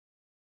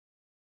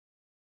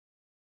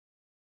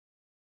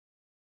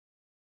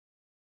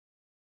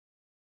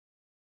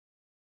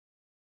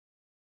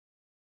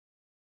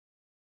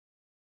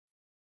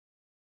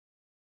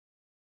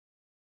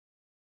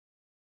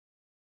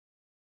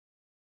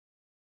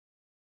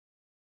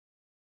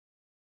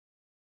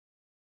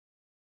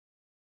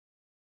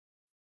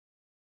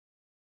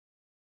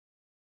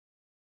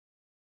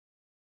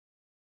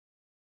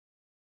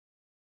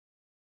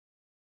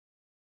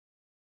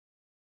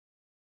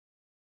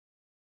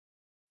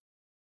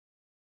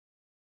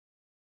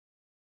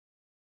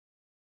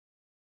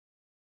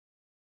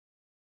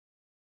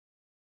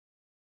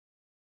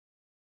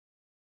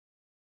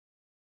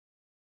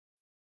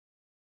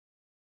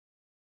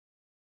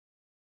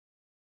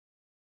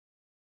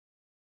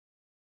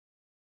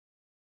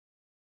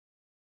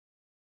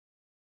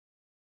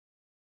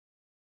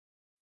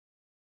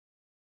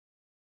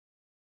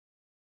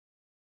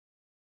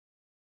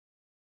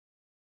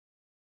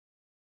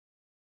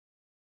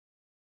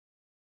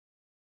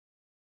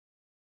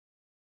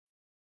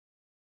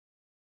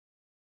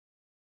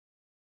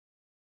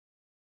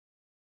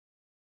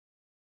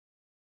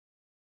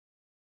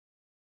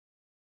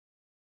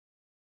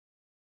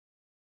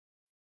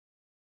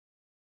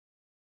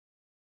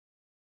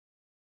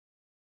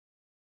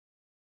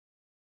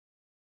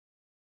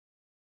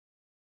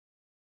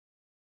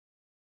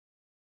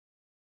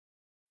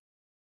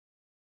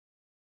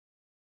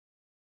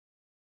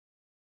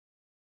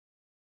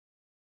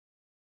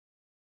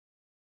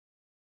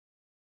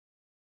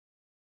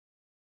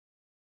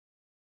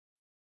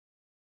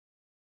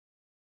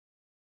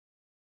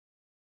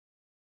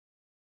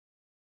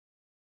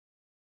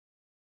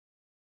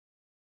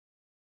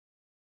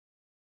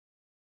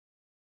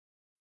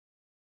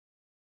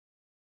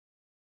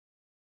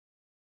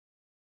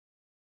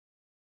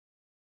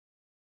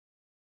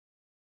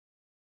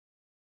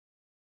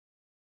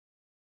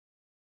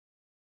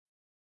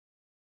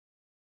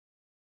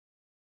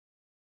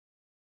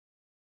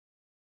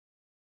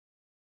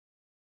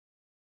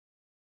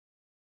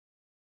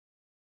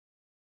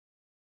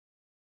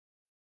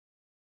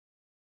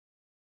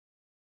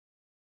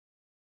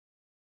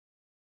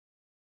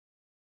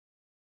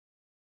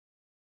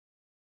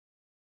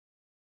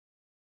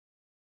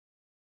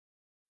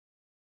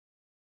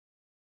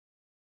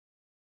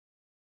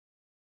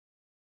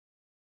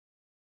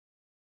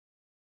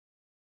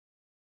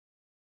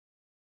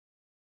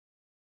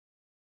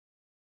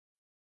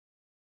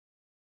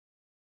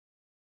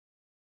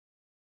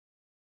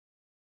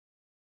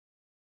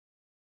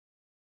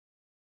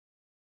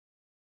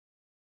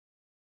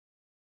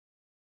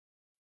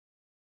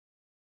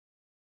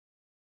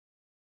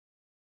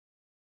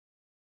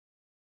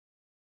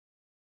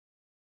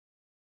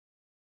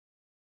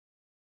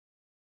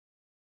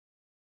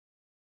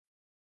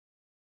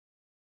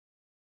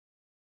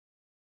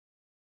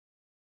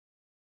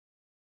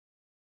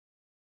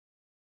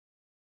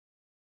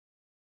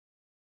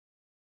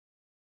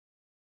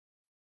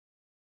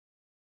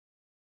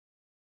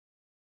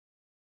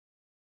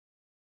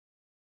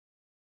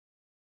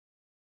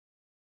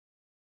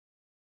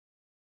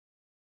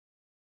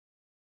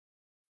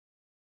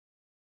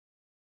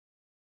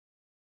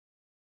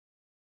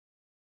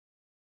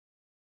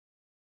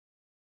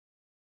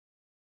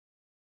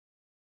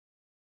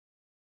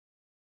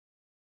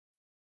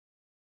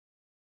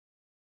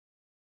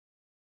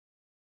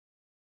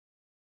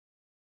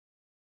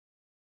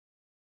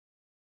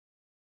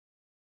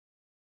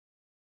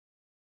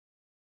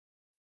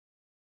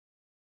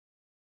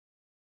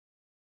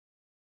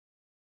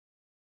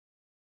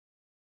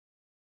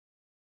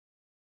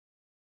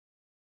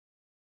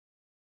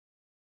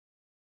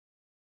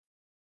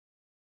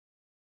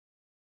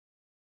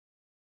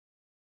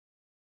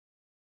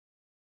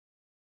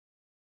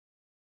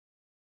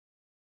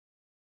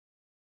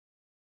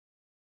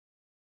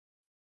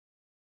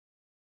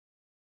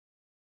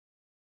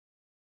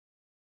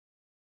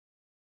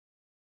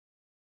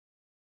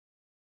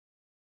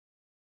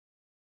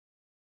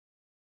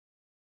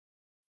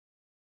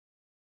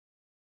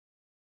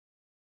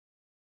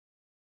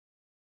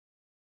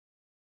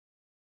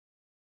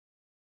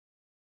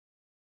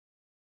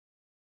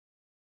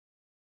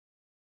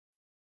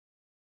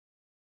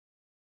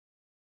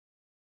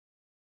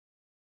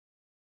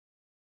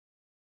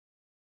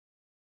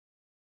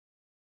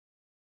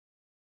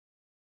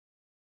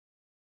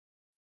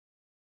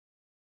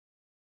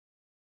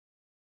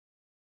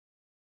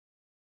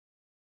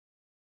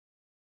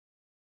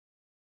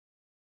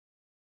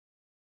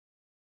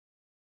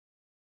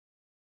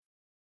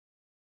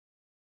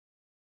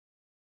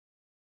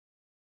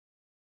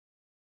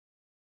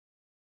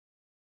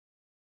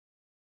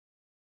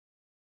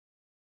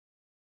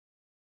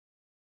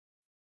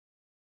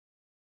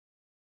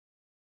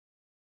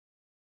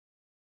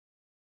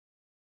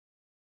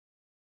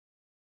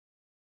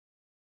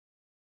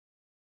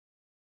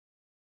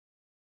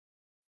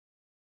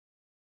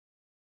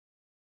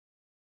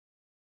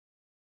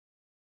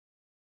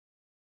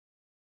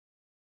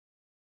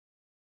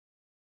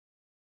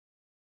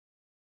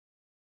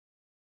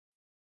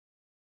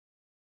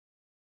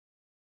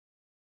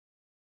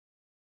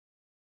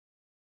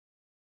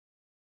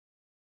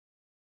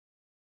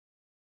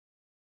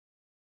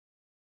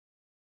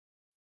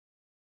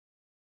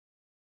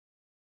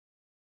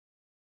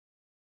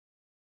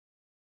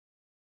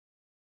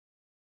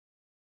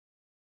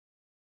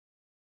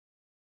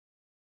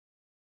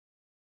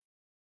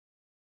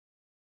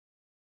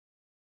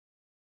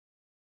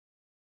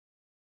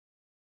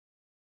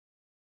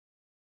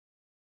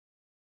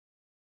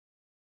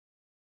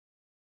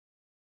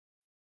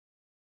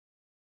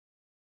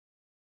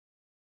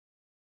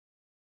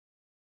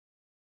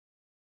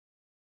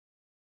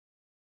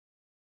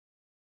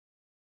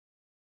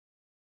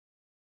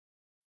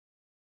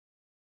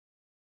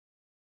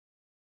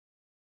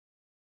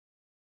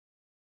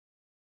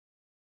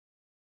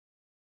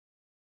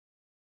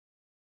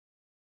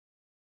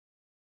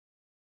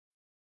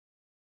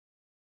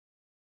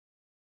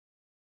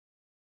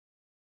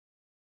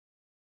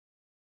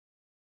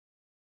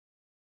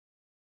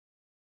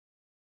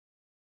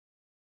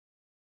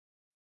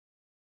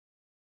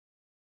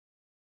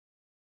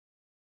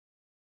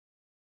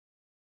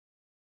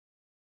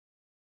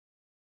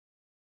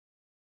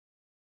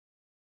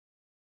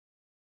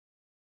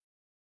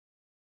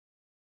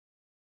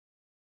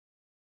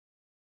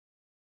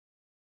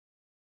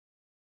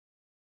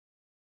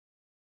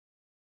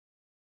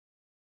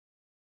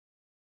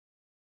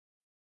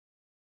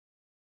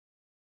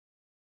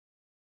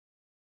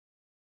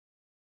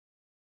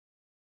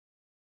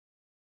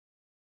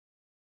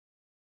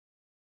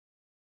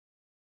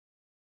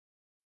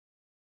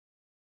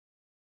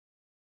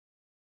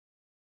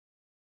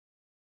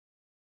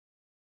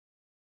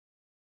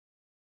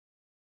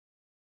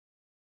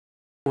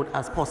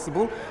as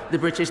possible. The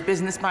British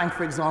Business Bank,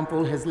 for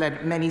example, has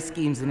led many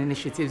schemes and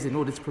initiatives in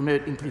order to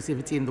promote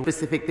inclusivity in the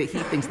Pacific that he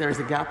thinks there is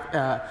a gap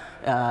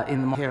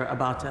in the market here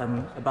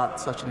about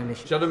such an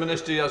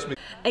initiative.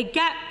 A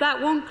gap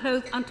that won't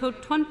close until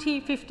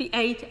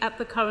 2058 at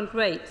the current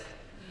rate.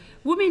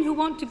 Women who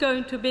want to go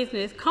into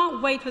business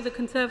can't wait for the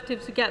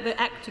Conservatives to get their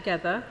act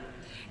together.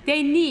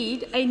 They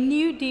need a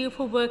new deal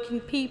for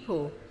working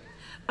people,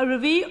 a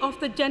review of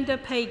the gender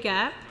pay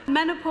gap,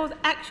 menopause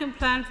action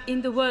plans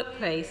in the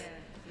workplace.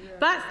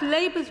 That's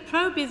Labour's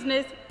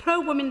pro-business,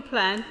 pro-women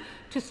plan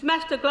to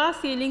smash the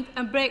glass ceilings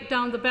and break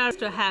down the barriers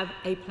to have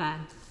a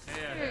plan.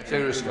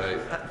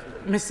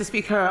 Mr.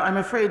 Speaker, I'm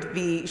afraid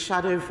the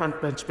shadow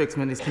frontbench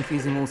spokesman is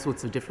confusing all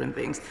sorts of different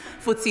things.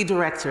 FTSE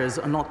directors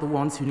are not the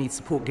ones who need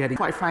support getting,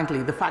 quite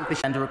frankly, the fact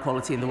that gender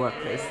equality in the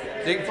workplace.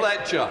 Dick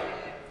Fletcher.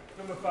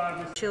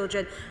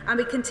 Children, and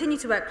we continue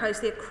to work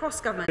closely across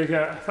government.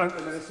 I thank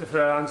the Minister for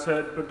her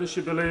answer, but does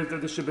she believe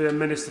that there should be a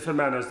Minister for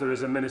Men as there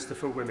is a Minister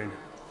for Women?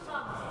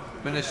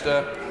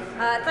 Minister.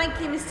 Thank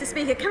you, Mr.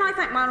 Speaker. Can I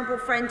thank my honourable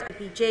friend,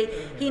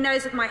 APG? He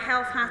knows with my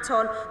health hat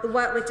on the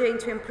work we're doing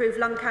to improve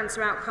lung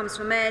cancer outcomes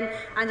for men,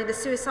 and in the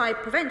suicide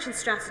prevention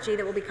strategy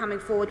that will be coming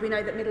forward, we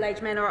know that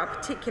middle-aged men are at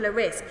particular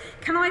risk.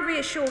 Can I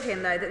reassure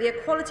him, though, that the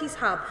Equalities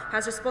Hub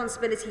has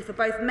responsibility for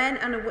both men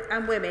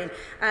and women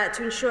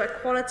to ensure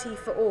equality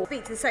for all?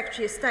 Speak to the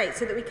Secretary of State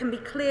so that we can be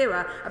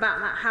clearer about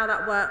how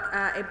that work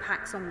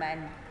impacts on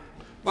men.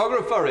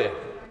 Margaret Furrier.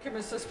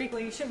 Mr. Speaker,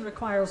 legislation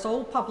requires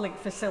all public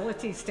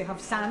facilities to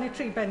have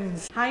sanitary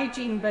bins.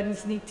 Hygiene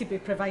bins need to be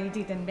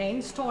provided in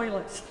men's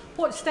toilets.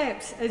 What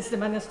steps is the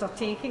Minister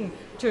taking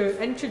to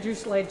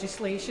introduce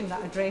legislation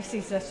that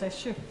addresses this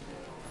issue?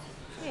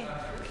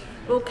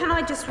 Well, can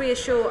I just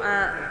reassure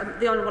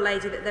the Honourable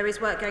Lady that there is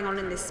work going on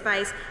in this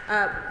space?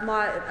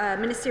 My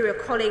ministerial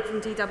colleague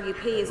from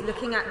DWP is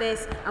looking at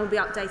this and will be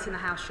updating the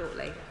House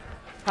shortly.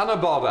 Hannah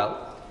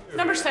Barbell.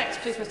 Number 6,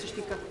 please, Mr.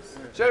 Speaker.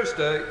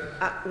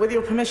 With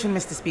your permission,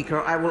 Mr.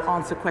 Speaker, I will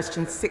answer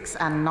questions 6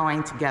 and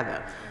 9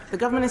 together. The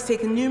government has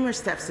taken numerous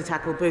steps to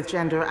tackle both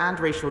gender and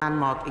racial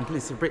landmark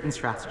Inclusive Britain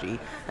strategy,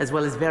 as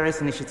well as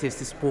various initiatives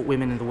to support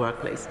women in the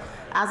workplace.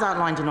 As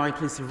outlined in our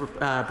Inclusive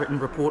Britain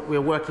report, we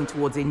are working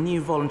towards a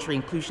new voluntary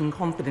inclusion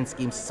confidence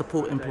scheme to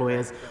support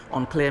employers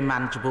on clear,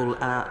 manageable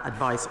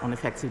advice on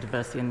effective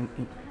diversity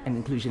and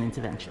inclusion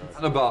interventions.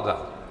 Hannah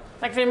Barbell.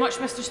 Thank you very much,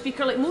 Mr.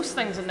 Speaker. Like most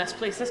things in this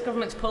place, this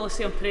government's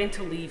policy on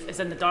parental leave is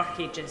in the dark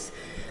ages.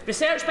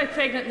 Research by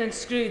Pregnant and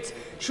Screwed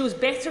shows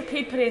better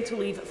paid parental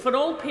leave for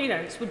all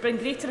parents would bring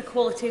greater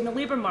equality in the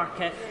labour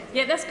market,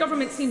 yet this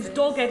government seems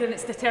dogged in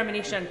its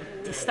determination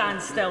to stand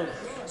still.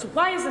 So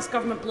why is this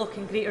government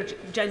blocking greater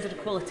gender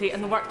equality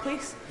in the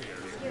workplace?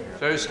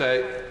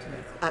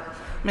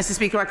 Mr.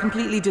 Speaker, I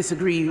completely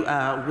disagree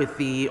with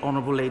the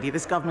Honourable Lady.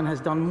 This government has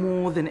done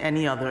more than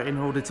any other in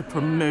order to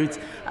promote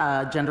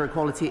gender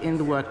equality in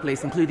the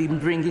workplace, including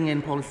bringing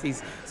in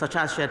policies such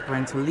as shared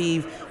parental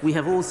leave. We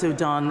have also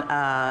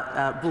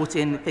brought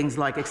in things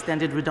like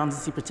extended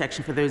redundancy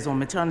protection for those on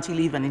maternity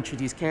leave and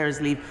introduced carers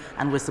leave,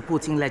 and we're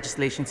supporting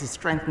legislation to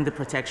strengthen the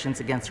protections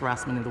against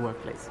harassment in the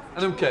workplace.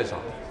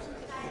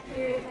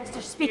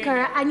 Mr.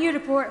 Speaker, a new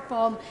report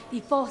from the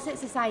Fawcett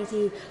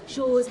Society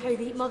shows how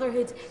the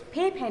motherhood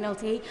pay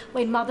penalty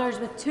when mothers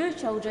with 2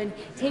 children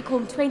take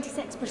home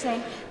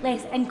 26%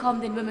 less income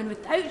than women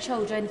without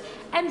children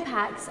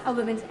impacts a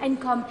woman's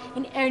income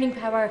and earning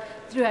power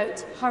throughout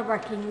her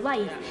working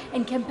life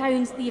and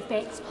compounds the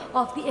effects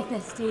of the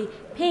ethnicity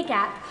pay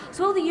gap.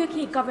 So will the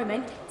UK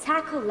Government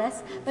tackle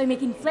this by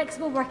making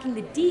flexible working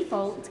the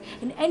default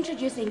and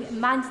introducing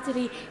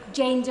mandatory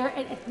gender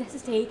and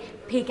ethnicity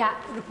pay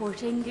gap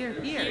reporting?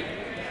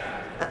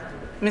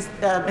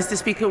 Mr.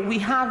 Speaker, we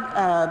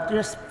have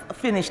just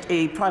finished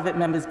a private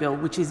member's bill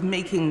which is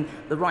making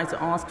the right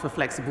to ask for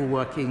flexible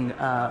working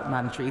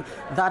mandatory.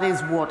 That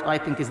is what I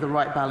think is the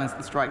right balance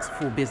that strikes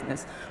for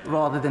business,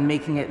 rather than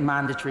making it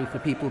mandatory for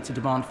people to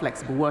demand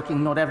flexible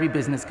working. Not every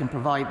business can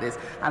provide this,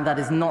 and that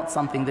is not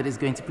something that is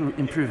going to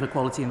improve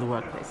equality in the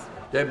workplace.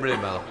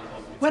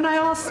 When I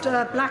asked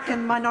black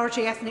and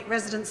minority ethnic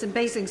residents in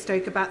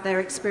Basingstoke about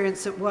their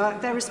experience at work,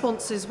 their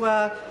responses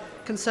were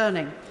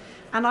concerning.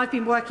 And I've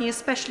been working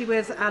especially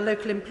with our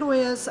local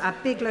employers, our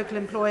big local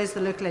employers,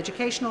 the Local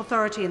Education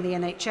Authority and the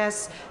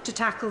NHS, to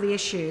tackle the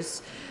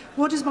issues.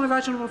 What is my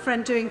right honourable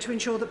friend doing to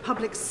ensure that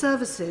public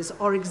services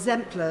are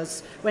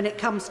exemplars when it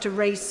comes to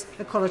race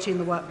equality in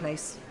the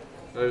workplace?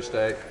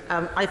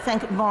 I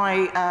thank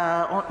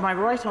my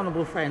right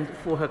honourable friend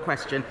for her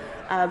question.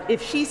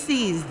 If she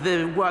sees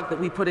the work that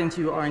we put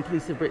into our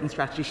Inclusive Britain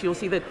strategy, she'll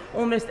see that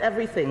almost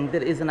everything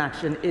that is in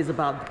action is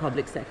about the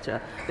public sector.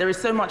 There is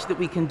so much that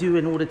we can do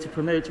in order to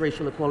promote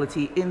racial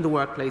equality in the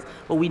workplace,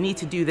 but we need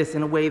to do this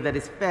in a way that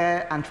is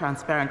fair and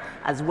transparent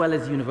as well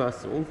as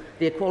universal.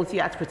 The Equality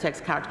Act protects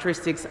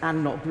characteristics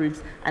and not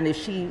groups, and if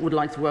she would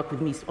like to work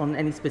with me on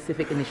any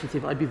specific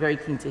initiative, I'd be very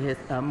keen to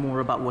hear more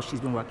about what she's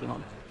been working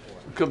on.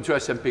 Come to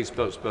SNP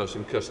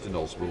spokesperson Kirsten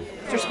Oswald.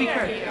 Mr.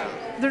 Speaker,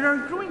 there are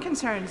growing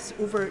concerns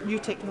over new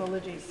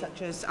technologies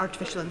such as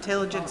artificial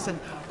intelligence and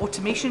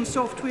automation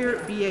software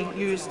being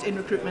used in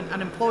recruitment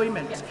and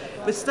employment,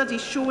 with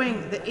studies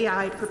showing that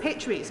AI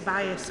perpetuates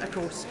bias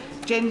across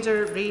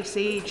gender, race,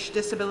 age,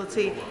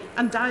 disability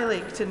and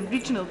dialect and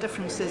regional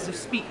differences of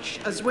speech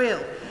as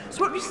well.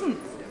 So what recent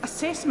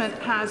assessment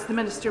has the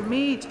Minister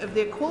made of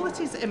the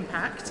equalities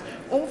impact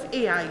of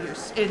AI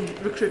use in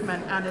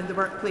recruitment and in the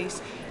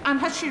workplace? And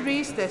has she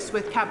raised this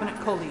with Cabinet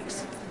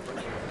colleagues?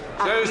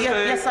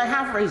 Yes, I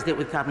have raised it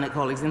with Cabinet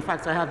colleagues. In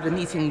fact, I had a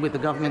meeting with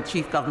the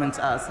Chief Government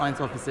Science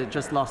Officer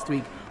just last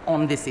week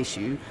on this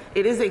issue.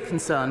 It is a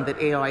concern that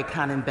AI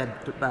can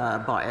embed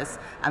bias,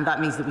 and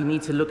that means that we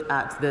need to look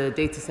at the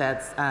data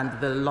sets and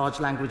the large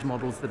language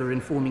models that are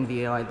informing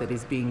the AI that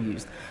is being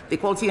used. The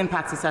equality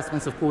impact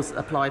assessments, of course,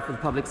 apply for the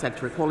public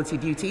sector equality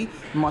duty.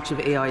 Much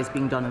of AI is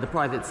being done in the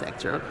private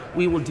sector.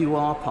 We will do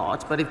our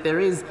part, but if there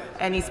is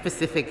any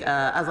specific,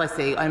 as I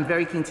say, I'm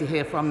very keen to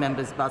hear from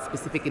members about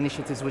specific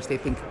initiatives which they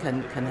think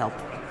can help.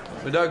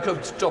 We now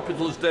come to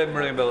Topicals, Dame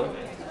Maria Miller.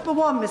 For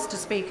one, Mr.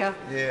 Speaker.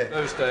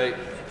 No stay.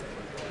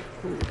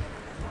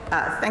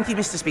 Thank you,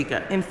 Mr.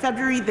 Speaker. In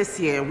February this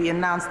year, we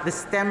announced the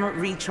STEM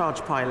Recharge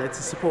pilot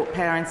to support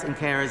parents and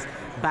carers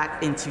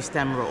back into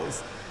STEM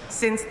roles.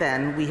 Since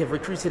then, we have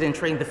recruited and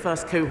trained the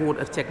first cohort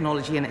of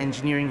technology and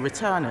engineering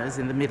returners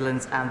in the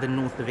Midlands and the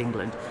north of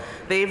England.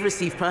 They have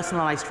received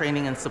personalised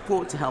training and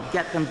support to help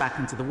get them back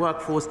into the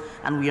workforce,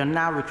 and we are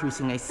now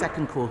recruiting a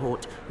second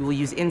cohort who will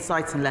use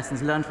insights and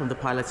lessons learned from the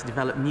pilot to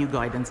develop new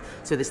guidance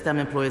so that STEM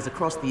employers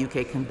across the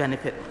UK can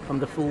benefit from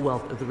the full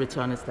wealth of the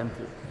returner STEM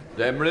pool.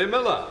 Maria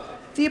Miller.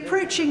 The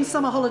approaching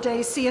summer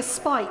holidays see a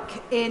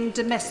spike in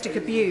domestic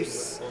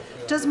abuse.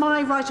 Does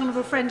my right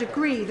honourable friend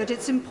agree that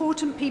it's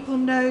important people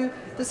know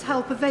there's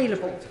help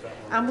available?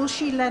 And will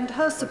she lend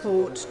her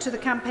support to the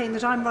campaign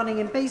that I'm running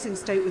in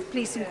Basingstoke with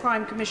Police and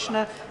Crime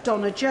Commissioner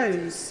Donna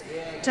Jones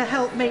to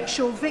help make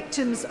sure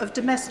victims of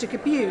domestic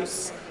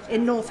abuse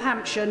in North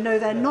Hampshire know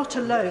they're not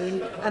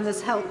alone and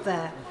there's help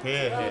there?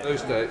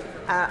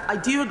 I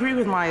do agree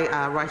with my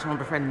right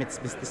honourable friend,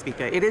 Mr.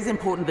 Speaker. It is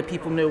important that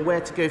people know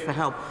where to go for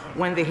help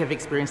when they have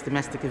experienced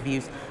domestic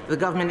abuse. The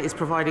government is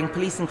providing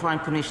police and crime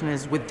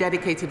commissioners with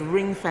dedicated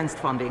ring-fenced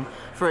funding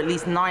for at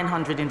least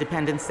 900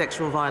 independent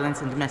sexual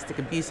violence and domestic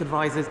abuse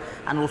advisors,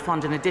 and will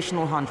fund an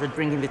additional 100,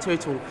 bringing the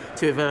total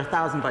to over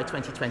 1,000 by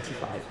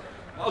 2025.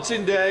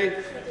 Martin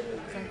Day.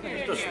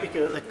 Mr.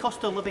 Speaker, the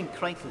cost of living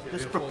crisis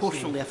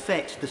disproportionately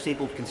affects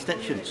disabled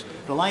constituents,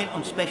 reliant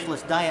on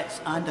specialist diets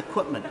and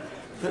equipment,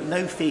 but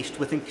now faced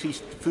with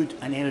increased food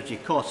and energy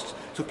costs.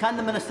 So can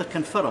the Minister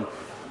confirm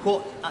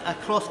what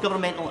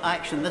cross-governmental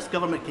action this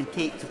government can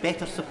take to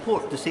better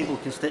support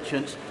disabled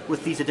constituents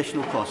with these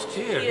additional costs?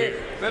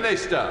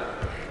 Minister.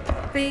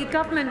 The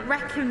government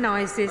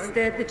recognises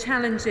the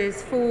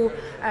challenges for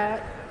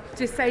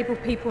disabled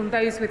people and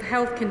those with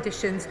health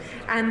conditions,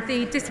 and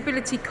the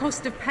disability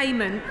cost of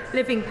payment,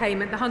 living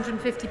payment, the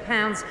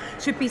 £150,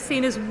 should be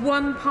seen as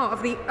one part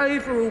of the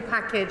overall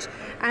package,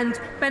 and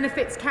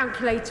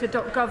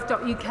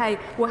benefitscalculator.gov.uk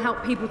will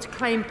help people to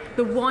claim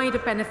the wider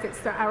benefits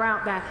that are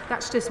out there.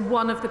 That's just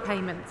one of the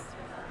payments.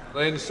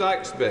 Lynn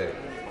Saxby.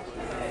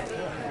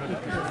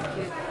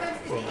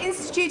 The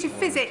Institute of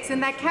Physics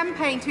and their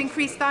campaign to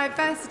increase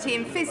diversity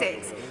in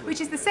physics,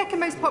 which is the second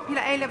most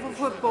popular A-level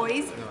for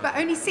boys, but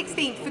only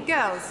 16th for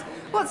girls.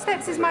 What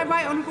steps is my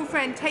right honourable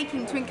friend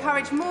taking to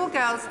encourage more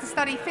girls to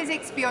study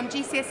physics beyond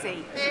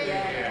GCSE?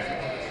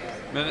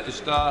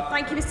 Minister.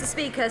 Thank you, Mr.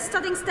 Speaker.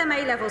 Studying STEM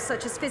A-levels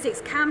such as physics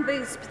can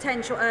boost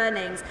potential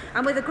earnings,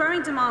 and with a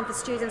growing demand for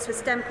students with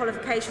STEM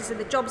qualifications in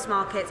the jobs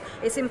market,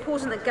 it's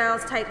important that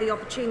girls take the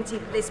opportunity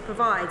this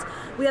provides.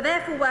 We are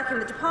therefore working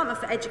with the Department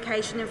for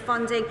Education and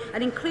funding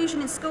an Inclusion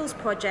in Schools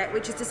project,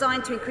 which is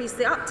designed to increase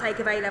the uptake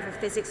of A-level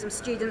physics from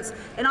students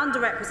in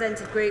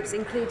underrepresented groups,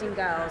 including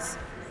girls.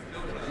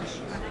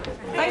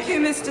 Thank you,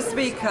 Mr.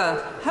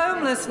 Speaker.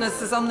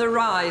 Homelessness is on the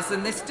rise,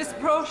 and this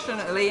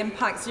disproportionately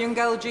impacts young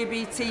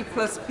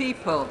LGBT+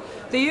 people.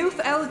 The youth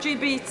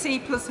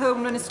LGBT+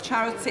 homelessness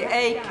charity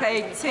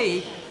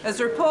AKT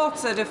has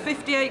reported a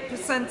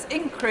 58%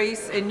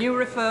 increase in new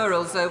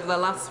referrals over the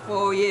last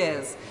 4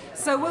 years.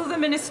 So will the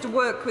Minister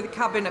work with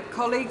Cabinet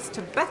colleagues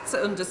to better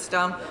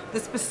understand the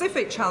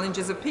specific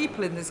challenges of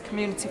people in this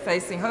community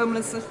facing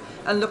homelessness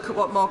and look at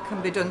what more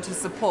can be done to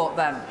support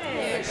them?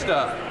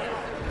 Minister.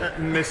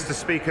 Mr.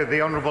 Speaker,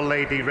 the Honourable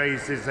Lady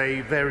raises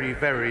a very,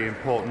 very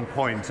important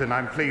point, and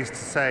I'm pleased to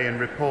say and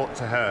report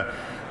to her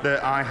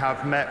that I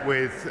have met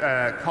with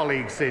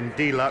colleagues in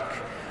DLUC,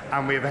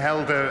 and we have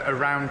held a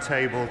round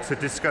table to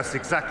discuss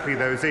exactly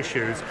those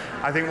issues.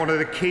 I think one of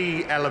the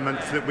key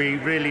elements that we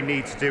really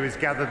need to do is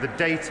gather the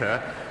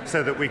data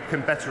so that we can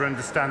better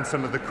understand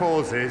some of the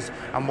causes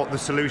and what the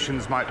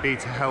solutions might be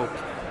to help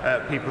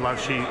people as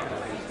she...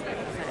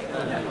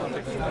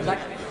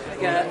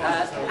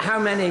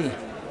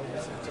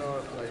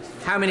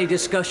 How many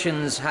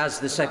discussions has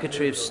the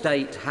Secretary of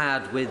State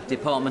had with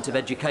Department of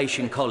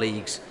Education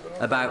colleagues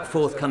about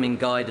forthcoming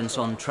guidance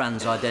on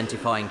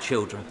trans-identifying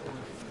children?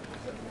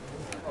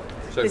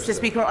 Mr.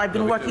 Speaker, I've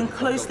been working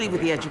closely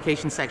with the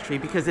Education Secretary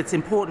because it's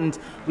important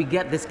we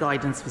get this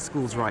guidance for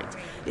schools right.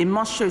 It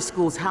must show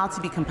schools how to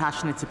be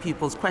compassionate to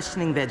pupils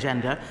questioning their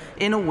gender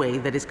in a way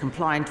that is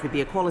compliant with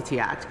the Equality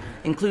Act,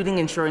 including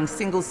ensuring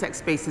single-sex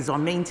spaces are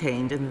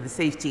maintained and that the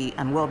safety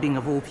and well-being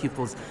of all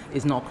pupils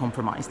is not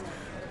compromised.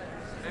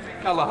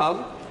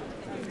 Callaghan.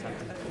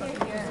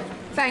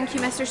 Thank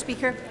you, Mr.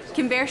 Speaker.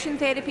 Conversion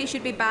therapy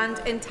should be banned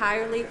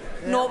entirely,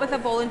 not with a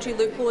voluntary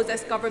loophole as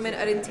this government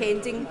are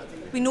intending.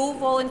 We know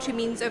voluntary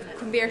means of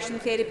conversion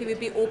therapy would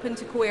be open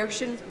to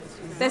coercion.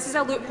 This is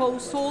a loophole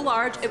so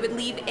large it would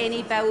leave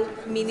any bill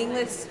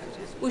meaningless.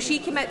 Will she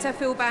commit to a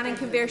full ban on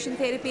conversion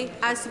therapy,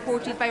 as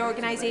supported by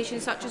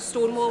organisations such as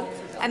Stonewall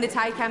and the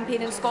Thai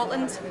campaign in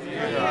Scotland?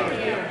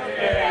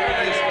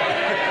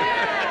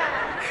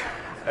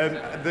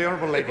 The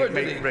Honourable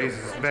Lady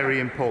raises very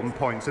important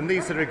points, and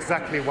these are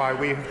exactly why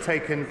we have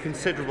taken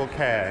considerable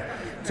care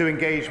to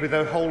engage with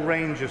a whole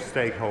range of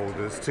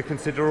stakeholders to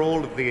consider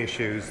all of the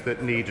issues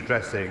that need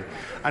addressing.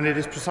 And it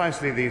is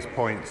precisely these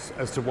points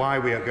as to why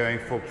we are going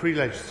for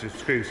pre-legislative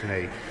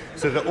scrutiny,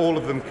 so that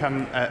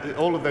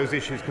all of those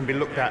issues can be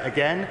looked at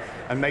again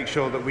and make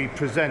sure that we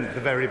present the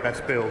very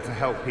best bill to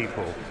help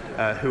people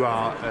who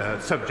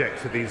are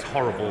subject to these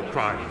horrible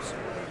crimes.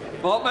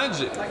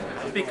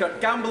 Speaker,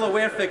 Gamble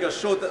Aware figures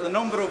showed that the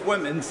number of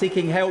women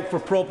seeking help for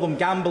problem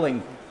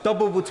gambling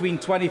doubled between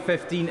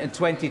 2015 and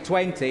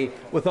 2020,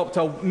 with up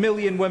to 1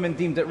 million women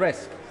deemed at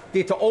risk.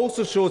 Data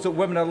also shows that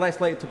women are less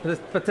likely to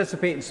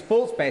participate in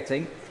sports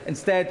betting,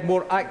 instead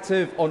more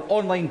active on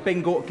online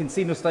bingo and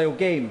casino-style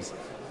games.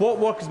 What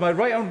work is my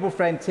right honourable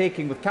friend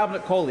taking with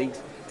Cabinet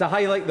colleagues to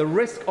highlight the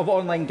risk of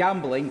online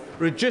gambling,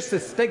 reduce the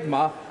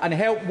stigma and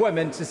help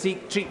women to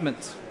seek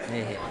treatment?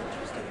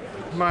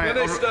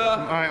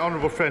 My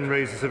honourable friend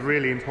raises a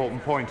really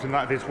important point, and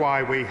that is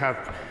why we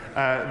have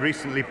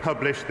recently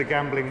published the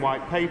Gambling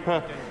White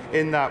Paper.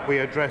 In that, we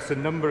address a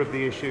number of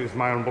the issues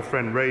my honourable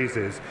friend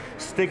raises.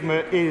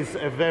 Stigma is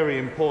a very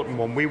important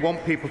one. We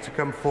want people to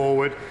come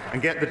forward and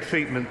get the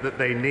treatment that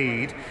they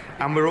need,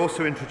 and we're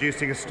also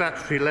introducing a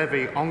statutory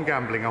levy on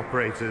gambling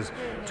operators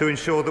to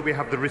ensure that we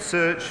have the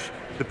research,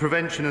 the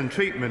prevention and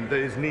treatment that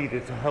is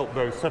needed to help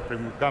those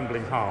suffering with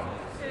gambling harm.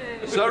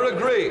 Sarah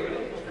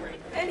Green.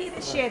 Earlier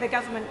this year, the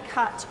government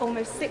cut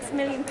almost £6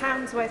 million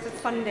worth of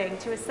funding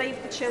to a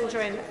Save the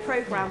Children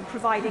programme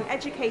providing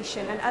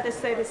education and other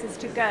services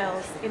to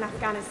girls in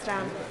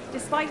Afghanistan,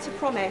 despite a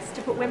promise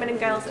to put women and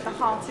girls at the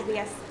heart of the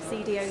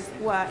FCDO's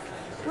work.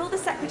 Will the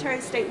Secretary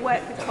of State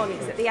work with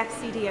colleagues at the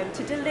FCDO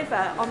to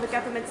deliver on the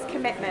government's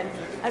commitment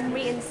and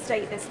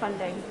reinstate this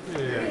funding?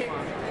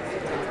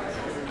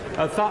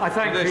 I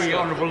thank the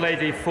Honourable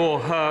Lady for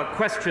her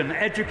question.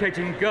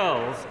 Educating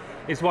girls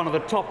is one of the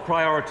top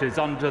priorities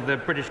under the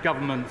British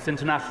government's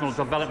international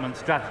development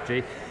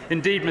strategy.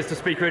 Indeed, Mr.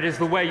 Speaker, it is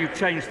the way you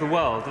change the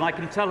world. And I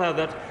can tell her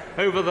that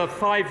over the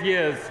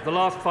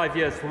last 5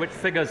 years for which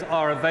figures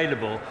are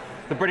available,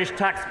 the British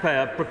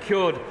taxpayer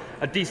procured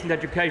a decent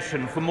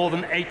education for more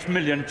than 8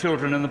 million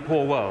children in the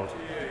poor world.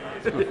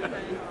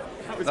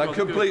 That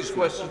completes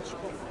questions.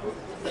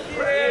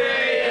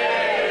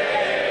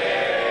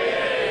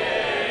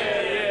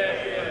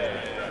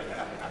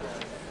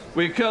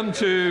 We come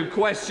to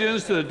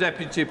questions to the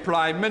Deputy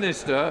Prime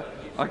Minister.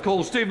 I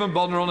call Stephen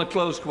Bonner on a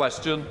closed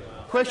question.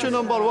 Question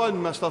number 1,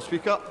 Mr.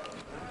 Speaker.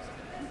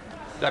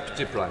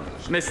 Deputy Prime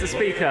Minister. Mr.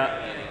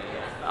 Speaker,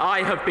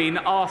 I have been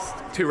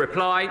asked to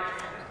reply.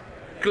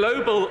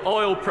 Global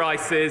oil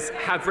prices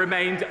have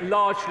remained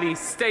largely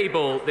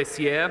stable this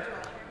year.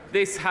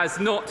 This has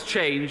not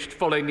changed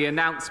following the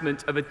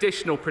announcement of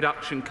additional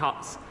production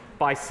cuts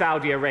by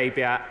Saudi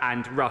Arabia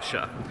and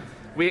Russia.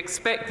 We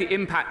expect the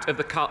impact of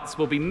the cuts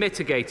will be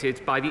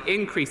mitigated by the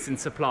increase in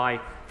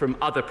supply from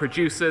other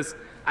producers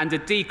and a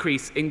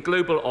decrease in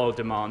global oil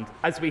demand,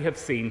 as we have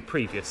seen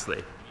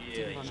previously.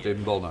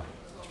 Stephen Bonner.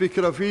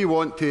 Speaker, if we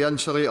want to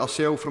insulate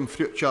ourselves from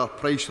future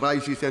price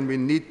rises, then we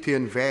need to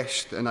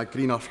invest in a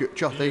greener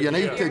future. The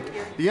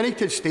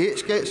United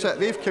States gets it.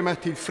 They've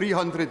committed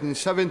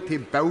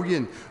 $370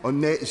 billion on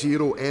net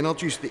zero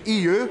energies. The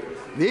EU,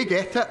 they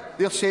get it.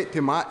 They're set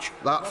to match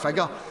that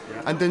figure.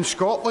 And in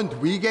Scotland,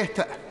 we get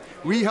it.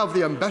 We have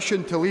the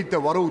ambition to lead the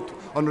world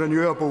on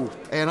renewable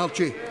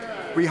energy.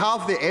 We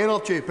have the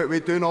energy, but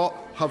we do not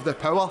have the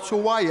power. So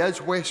why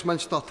is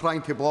Westminster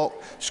trying to block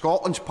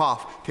Scotland's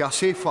path to a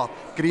safer,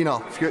 greener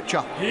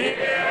future?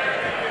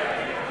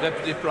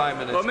 Deputy Prime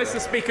Minister. Well, Mr.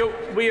 Speaker,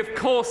 we of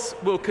course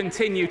will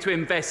continue to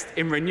invest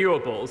in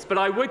renewables, but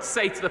I would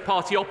say to the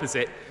party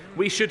opposite,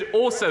 we should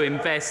also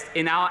invest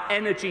in our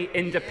energy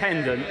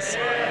independence,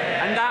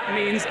 and that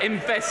means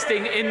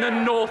investing in the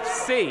North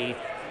Sea.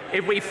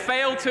 If we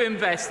fail to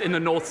invest in the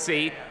North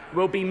Sea,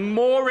 we'll be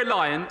more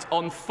reliant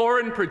on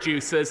foreign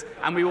producers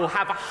and we will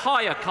have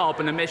higher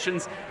carbon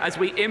emissions as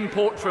we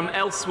import from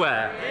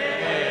elsewhere.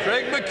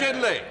 Craig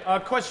McKinley.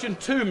 Question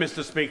 2,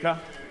 Mr. Speaker.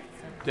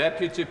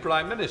 Deputy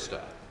Prime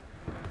Minister.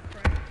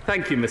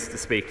 Thank you, Mr.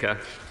 Speaker.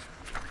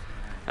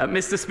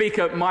 Mr.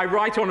 Speaker, my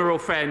right honourable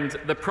friend,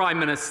 the Prime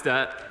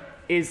Minister,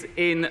 is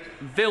in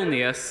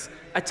Vilnius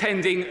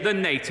attending the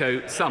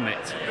NATO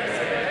summit.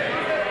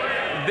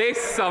 This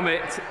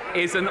summit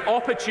is an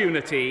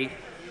opportunity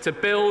to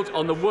build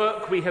on the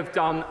work we have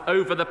done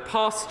over the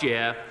past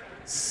year,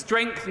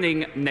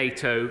 strengthening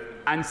NATO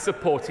and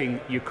supporting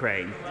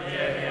Ukraine.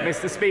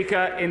 Mr.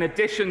 Speaker, in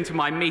addition to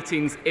my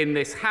meetings in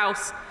this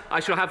House, I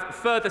shall have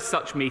further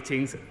such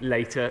meetings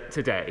later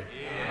today.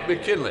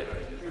 McKinley.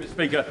 Mr.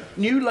 Speaker,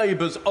 New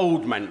Labour's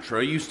old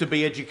mantra used to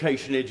be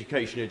education,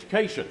 education,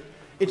 education.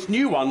 Its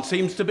new one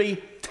seems to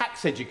be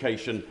tax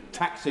education,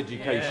 tax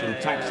education,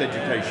 tax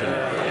education.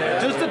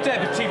 Does the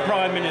Deputy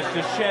Prime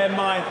Minister share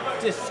my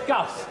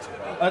disgust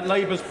at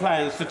Labour's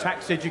plans to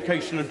tax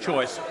education and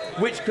choice,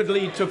 which could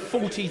lead to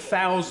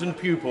 40,000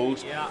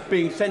 pupils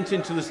being sent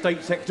into the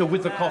state sector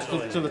with the cost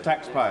to the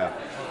taxpayer?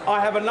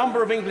 I have a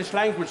number of English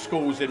language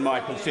schools in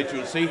my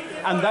constituency,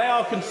 and they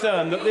are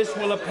concerned that this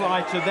will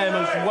apply to them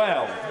as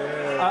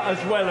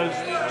well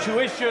as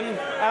tuition,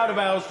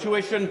 out-of-hours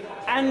tuition,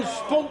 and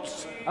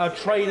sports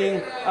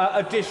training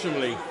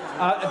additionally.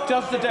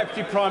 Does the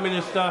Deputy Prime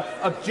Minister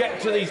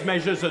object to these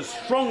measures as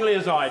strongly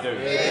as I do?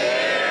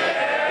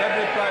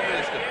 Deputy Prime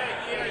Minister.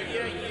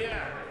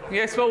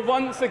 Yes, well,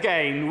 once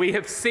again, we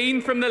have seen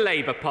from the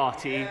Labour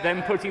Party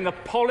them putting the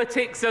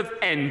politics of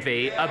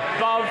envy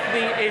above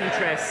the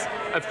interests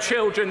of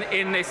children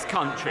in this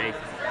country.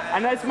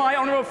 And as my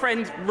honourable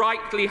friend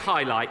rightly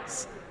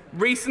highlights,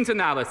 recent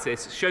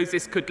analysis shows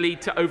this could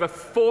lead to over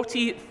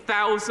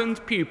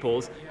 40,000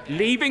 pupils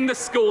leaving the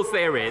schools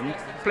they're in,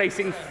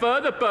 placing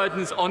further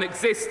burdens on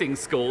existing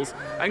schools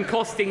and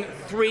costing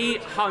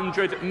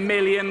 £300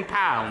 million.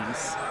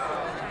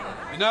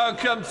 We now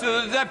come to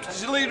the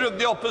Deputy Leader of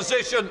the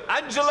Opposition,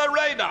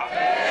 Rayner.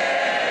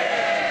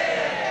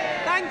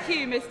 Thank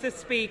you, Mr.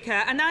 Speaker.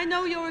 And I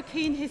know you're a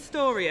keen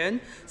historian,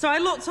 so I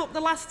looked up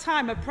the last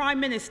time a Prime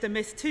Minister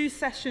missed 2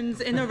 sessions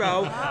in a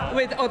row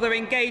with other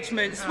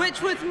engagements,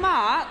 which was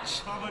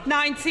March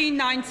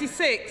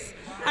 1996.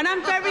 And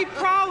I'm very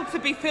proud to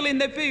be filling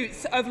the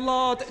boots of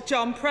Lord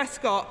John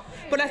Prescott.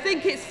 But I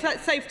think it's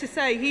safe to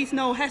say he's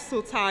no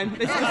Heseltine,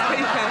 Mr.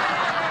 Speaker.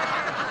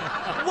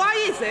 Why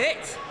is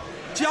it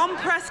John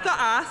Prescott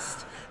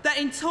asked that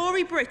in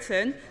Tory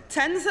Britain,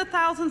 tens of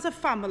thousands of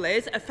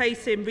families are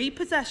facing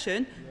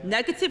repossession,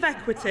 negative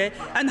equity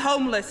and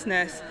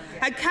homelessness?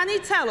 And can he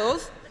tell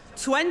us,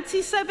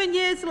 27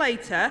 years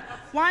later,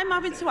 why I'm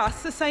having to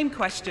ask the same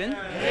question?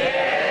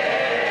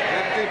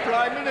 Deputy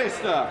Prime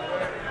Minister.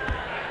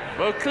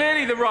 Well,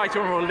 clearly the Right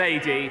Honourable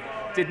Lady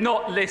did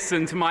not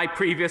listen to my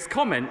previous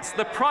comments.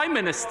 The Prime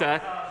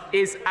Minister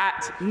is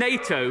at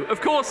NATO.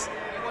 Of course,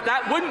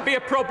 that wouldn't be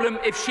a problem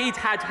if she'd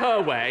had her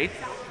way.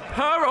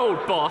 Her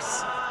old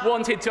boss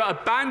wanted to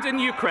abandon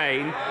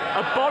Ukraine,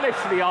 abolish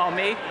the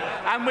army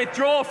and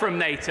withdraw from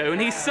NATO, and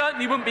he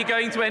certainly wouldn't be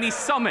going to any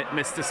summit,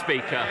 Mr.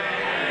 Speaker.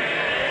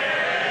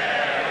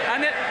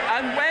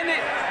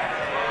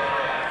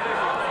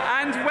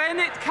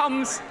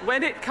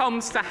 When it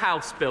comes to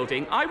house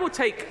building, I will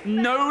take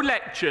no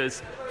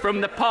lectures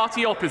from the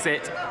party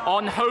opposite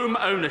on home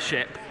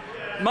ownership.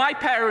 My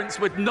parents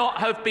would not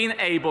have been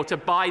able to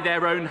buy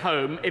their own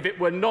home if it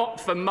were not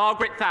for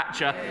Margaret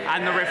Thatcher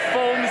and the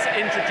reforms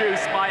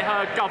introduced by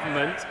her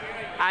government,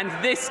 and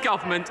this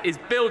government is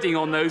building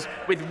on those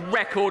with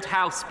record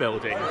house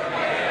building.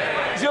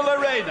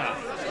 Rayner.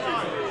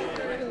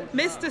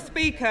 Mr.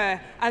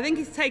 Speaker, I think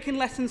he's taken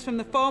lessons from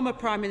the former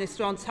Prime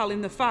Minister on telling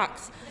the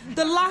facts.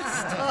 The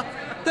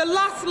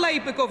last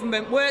Labour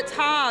government worked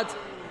hard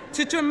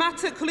to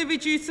dramatically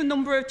reduce the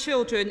number of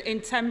children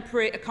in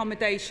temporary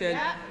accommodation.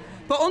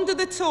 But under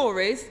the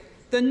Tories,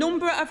 the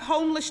number of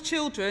homeless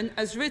children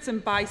has risen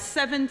by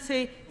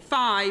 75%.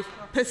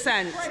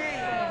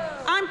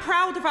 I'm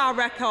proud of our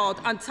record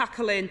on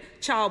tackling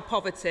child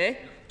poverty.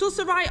 Does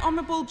the Right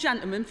Honourable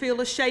Gentleman feel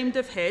ashamed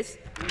of his?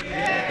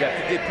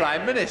 Deputy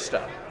Prime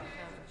Minister.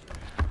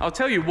 I'll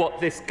tell you what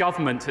this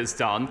government has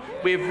done.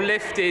 We've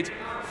lifted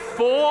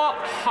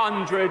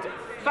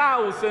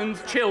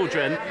 400,000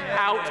 children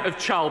out of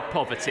child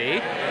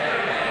poverty.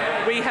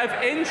 We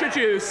have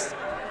introduced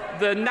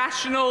the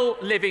national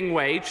living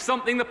wage,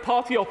 something the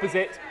party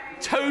opposite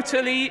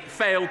totally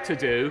failed to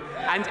do,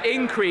 and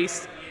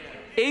increased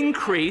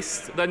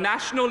the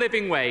national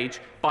living wage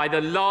by the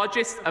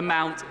largest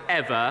amount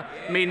ever,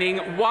 meaning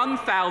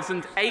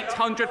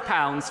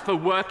 £1,800 for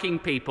working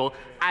people,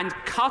 and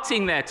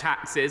cutting their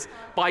taxes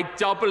by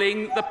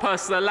doubling the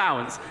personal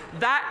allowance.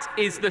 That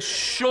is the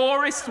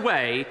surest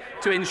way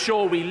to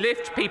ensure we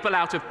lift people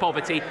out of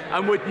poverty,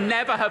 and would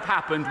never have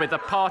happened with the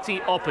party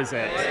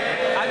opposite.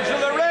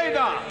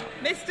 Rayner.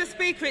 Mr.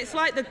 Speaker, it's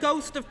like the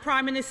ghost of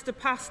Prime Minister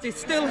past is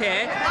still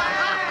here.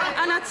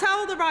 And I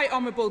tell the Right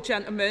Honourable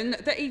Gentleman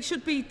that he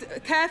should be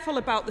careful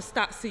about the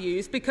stats he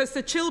used, because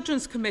the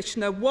Children's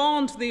Commissioner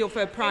warned the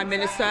other Prime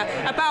Minister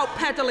about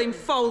peddling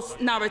false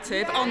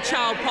narrative on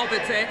child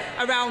poverty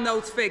around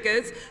those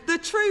figures. The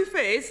truth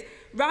is,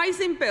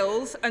 rising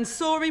bills and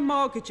soaring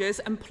mortgages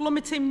and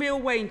plummeting real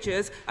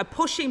wages are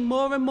pushing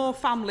more and more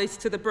families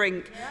to the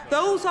brink.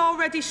 Those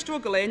already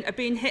struggling are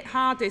being hit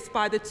hardest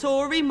by the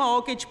Tory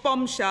mortgage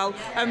bombshell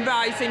and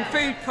rising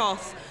food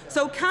costs.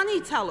 So can he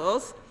tell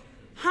us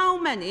how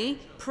many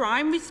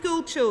primary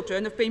school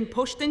children have been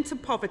pushed into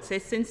poverty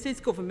since his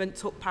government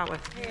took power?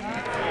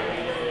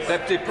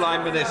 Deputy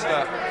Prime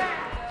Minister.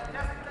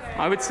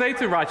 I would say to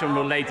the Right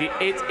Honourable Lady,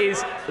 it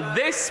is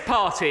this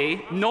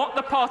party, not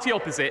the party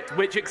opposite,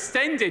 which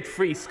extended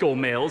free school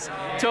meals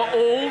to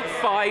all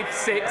 5-,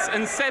 6-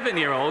 and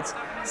 7-year-olds,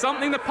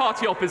 something the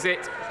party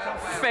opposite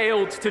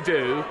failed to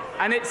do,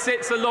 and it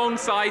sits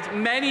alongside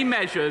many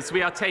measures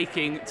we are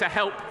taking to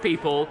help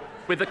people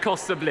with the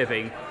cost of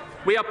living.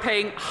 We are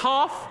paying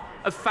half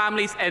of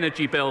families'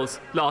 energy bills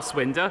last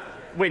winter,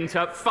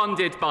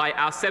 funded by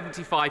our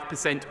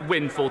 75%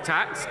 windfall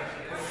tax,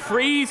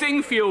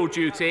 freezing fuel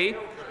duty,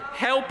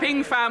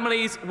 helping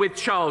families with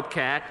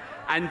childcare,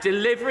 and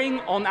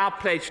delivering on our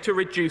pledge to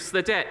reduce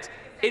the debt.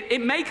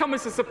 It may come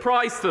as a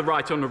surprise to the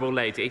Right Honourable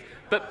Lady,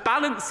 but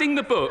balancing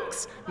the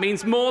books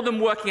means more than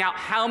working out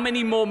how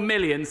many more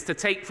millions to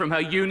take from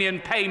her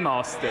union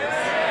paymasters.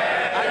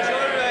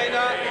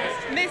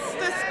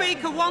 Mr.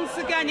 Speaker, once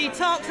again, he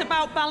talks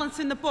about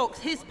balancing the books.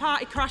 His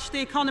party crashed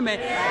the economy,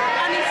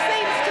 and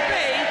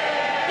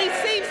he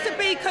seems to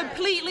be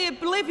completely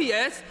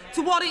oblivious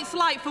to what it's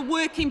like for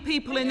working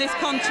people in this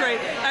country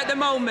at the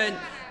moment.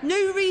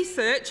 New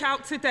research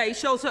out today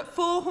shows that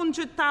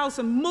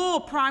 400,000 more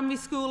primary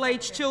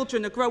school-aged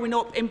children are growing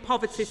up in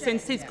poverty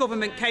since his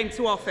government came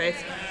to office.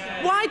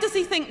 Why does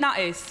he think that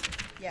is?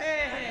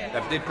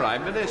 Deputy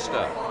Prime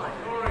Minister.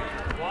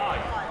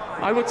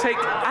 I will take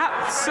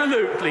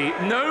absolutely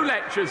no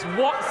lectures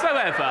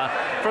whatsoever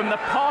from the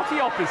party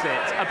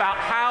opposite about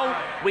how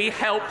we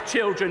help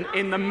children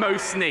in the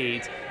most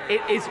need.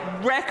 It is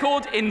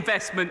record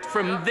investment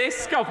from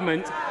this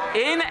government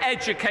in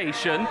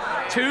education,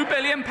 £2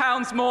 billion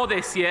more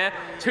this year,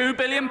 £2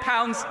 billion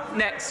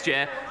next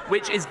year,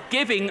 which is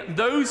giving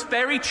those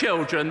very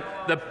children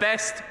the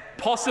best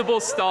possible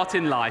start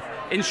in life,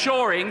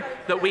 ensuring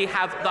that we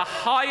have the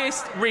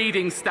highest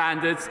reading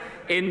standards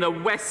in the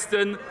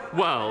Western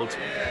world.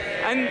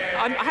 And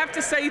I have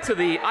to say to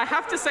the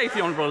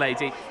Honourable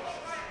Lady,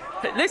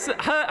 listen,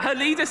 her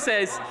leader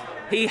says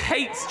he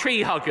hates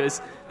tree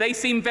huggers. They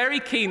seem very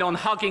keen on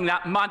hugging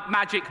that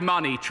magic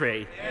money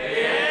tree.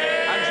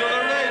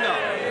 Angela Rayner.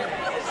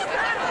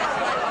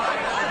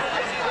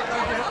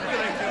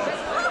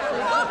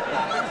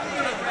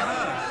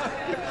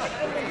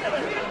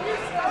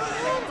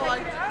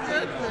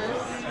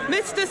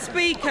 Mr.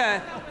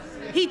 Speaker,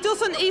 he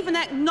doesn't even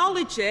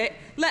acknowledge it,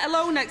 let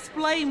alone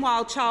explain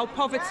why child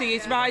poverty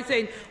is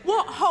rising.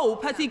 What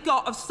hope has he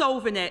got of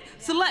solving it?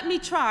 So let me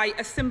try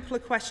a simpler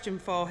question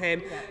for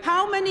him.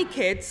 How many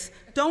kids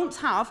don't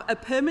have a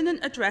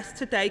permanent address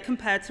today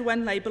compared to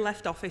when Labour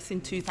left office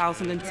in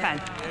 2010?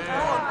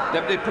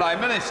 Deputy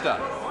Prime Minister.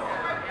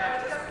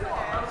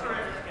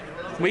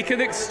 We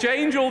can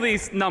exchange all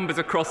these numbers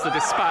across the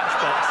dispatch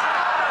box.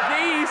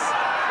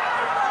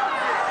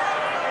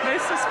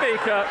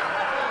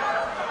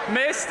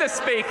 Mr.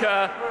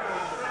 Speaker,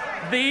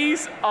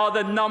 these are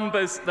the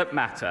numbers that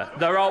matter.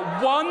 There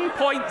are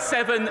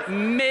 1.7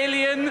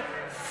 million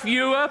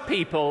fewer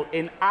people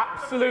in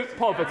absolute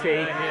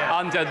poverty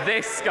under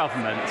this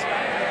government.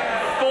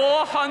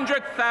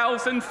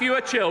 400,000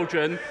 fewer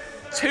children,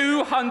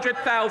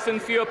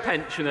 200,000 fewer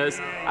pensioners,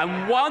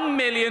 and 1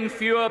 million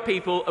fewer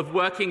people of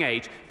working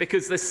age,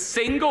 because the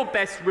single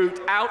best route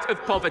out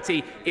of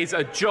poverty is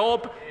a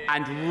job,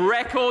 and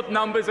record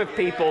numbers of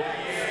people,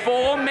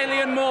 4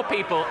 million more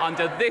people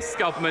under this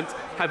government,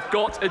 have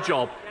got a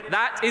job.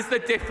 That is the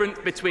difference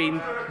between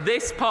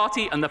this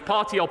party and the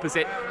party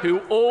opposite, who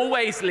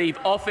always leave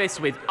office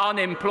with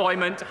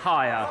unemployment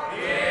higher.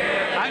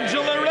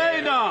 Angela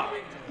Rayner.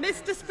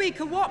 Mr.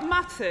 Speaker, what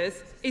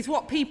matters is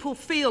what people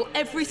feel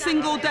every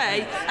single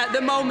day at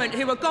the moment,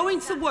 who are going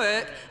to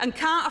work and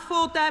can't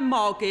afford their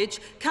mortgage,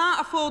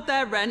 can't afford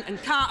their rent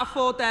and can't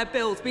afford their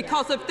bills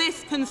because of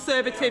this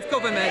Conservative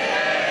government.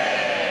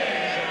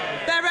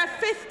 There are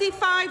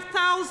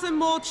 55,000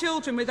 more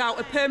children without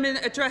a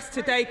permanent address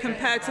today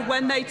compared to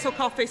when they took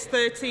office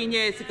 13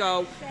 years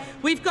ago.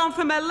 We've gone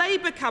from a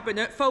Labour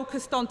cabinet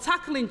focused on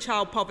tackling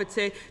child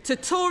poverty to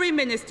Tory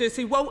ministers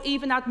who won't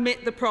even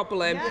admit the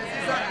problem.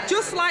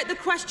 Just like the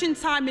Question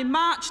Time in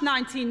March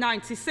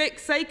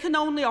 1996, they can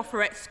only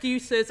offer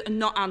excuses and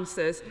not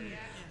answers.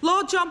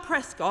 Lord John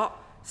Prescott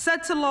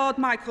said to Lord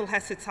Michael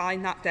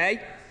Heseltine that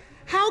day,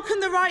 "How can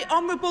the right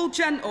honourable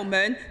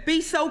gentleman be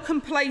so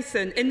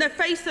complacent in the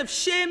face of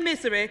sheer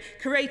misery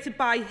created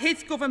by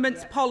his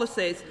government's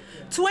policies?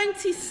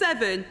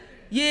 27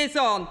 years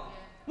on,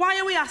 why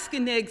are we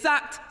asking the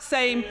exact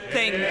same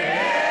thing?"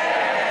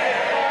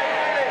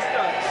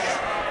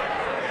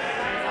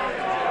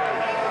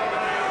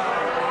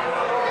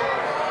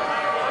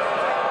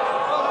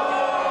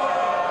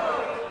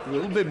 A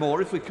little bit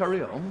more if we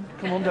carry on.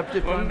 Come on,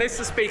 Deputy Prime.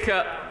 Mr.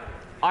 Speaker,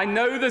 I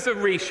know there's a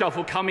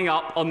reshuffle coming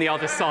up on the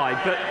other side,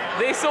 but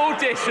this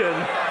audition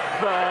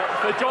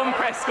for John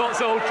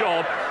Prescott's old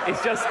job is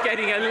just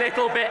getting a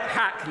little bit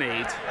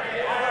hackneyed.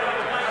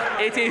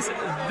 It is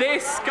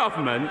this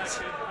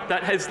government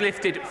that has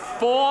lifted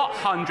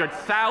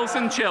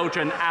 400,000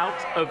 children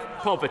out of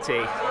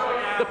poverty.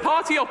 The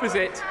party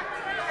opposite,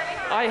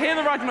 I hear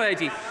the right honourable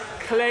lady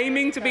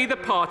claiming to be the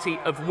party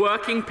of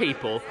working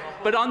people,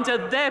 but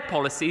under their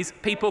policies,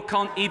 people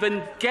can't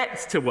even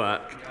get to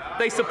work.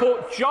 They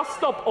support Just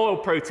Stop Oil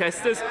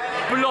protesters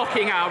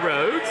blocking our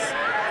roads.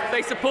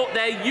 They support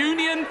their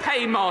union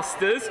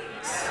paymasters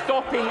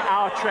stopping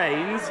our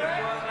trains.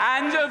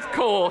 And, of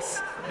course,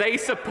 they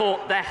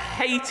support the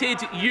hated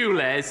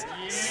ULEZ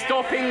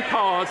stopping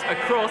cars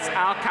across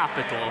our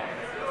capital.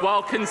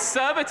 While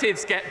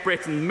Conservatives get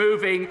Britain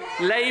moving,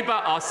 Labour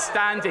are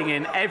standing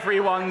in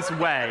everyone's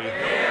way.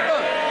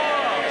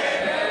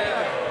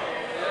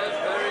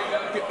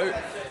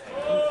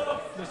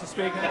 Mr.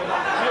 Speaker,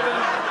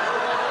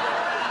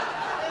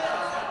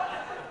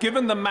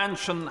 given the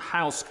Mansion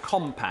House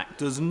Compact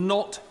does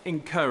not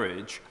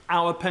encourage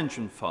our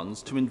pension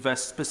funds to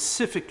invest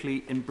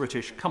specifically in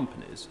British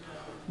companies,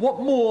 what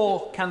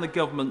more can the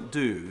government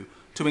do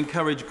to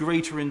encourage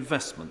greater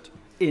investment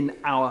in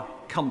our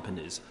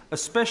companies,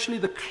 especially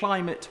the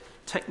climate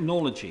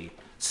technology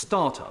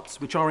startups,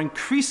 which are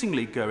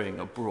increasingly going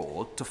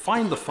abroad to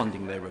find the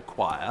funding they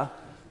require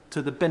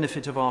to the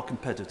benefit of our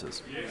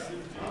competitors?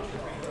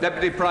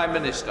 Deputy Prime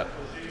Minister.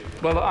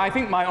 Well, I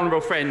think my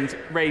honourable friend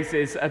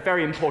raises a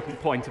very important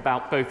point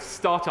about both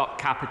start-up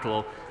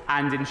capital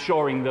and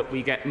ensuring that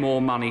we get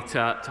more money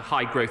to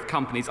high-growth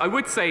companies. I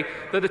would say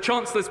that the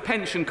Chancellor's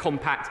Pension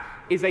Compact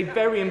is a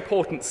very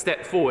important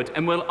step forward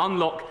and will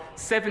unlock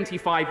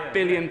 £75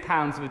 billion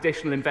of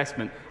additional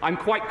investment. I'm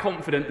quite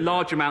confident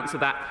large amounts of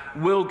that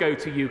will go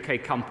to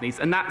UK companies,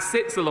 and that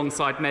sits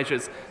alongside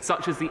measures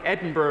such as the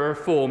Edinburgh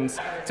reforms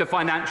to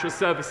financial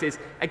services,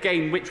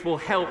 again, which will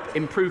help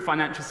improve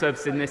financial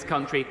services in this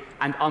country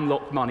and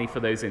unlock money for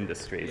those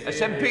industries.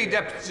 SNP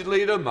Deputy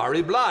Leader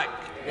Murray Black.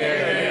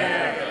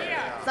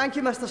 Thank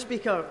you, Mr.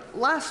 Speaker.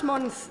 Last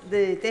month,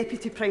 the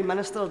Deputy Prime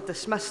Minister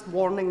dismissed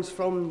warnings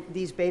from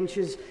these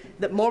benches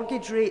that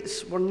mortgage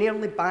rates were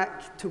nearly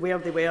back to where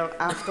they were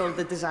after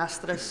the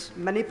disastrous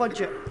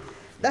mini-budget.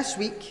 This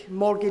week,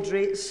 mortgage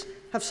rates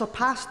have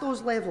surpassed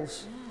those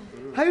levels.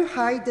 How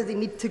high do they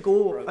need to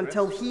go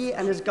until he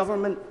and his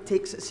government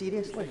takes it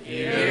seriously?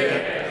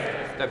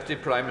 Deputy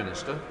Prime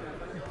Minister.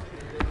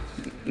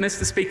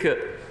 Mr.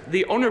 Speaker,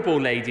 the honourable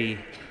lady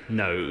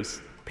knows,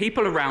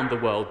 people around the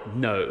world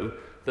know,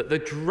 that the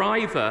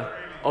driver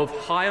of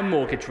higher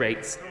mortgage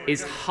rates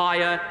is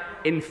higher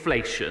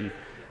inflation.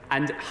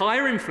 And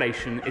higher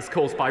inflation is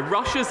caused by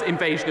Russia's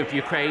invasion of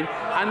Ukraine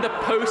and the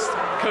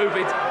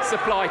post-COVID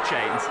supply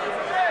chains.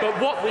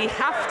 But what we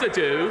have to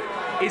do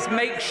is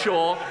make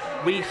sure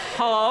we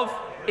halve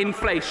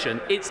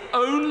inflation. It's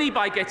only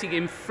by getting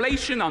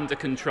inflation under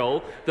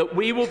control that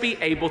we will be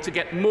able to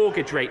get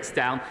mortgage rates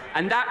down,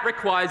 and that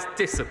requires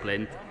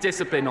discipline.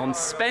 Discipline on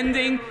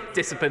spending,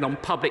 discipline on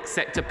public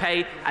sector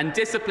pay, and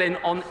discipline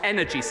on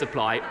energy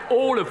supply,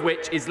 all of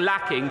which is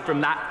lacking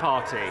from that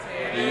party.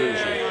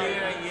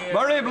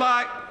 Murray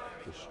Black.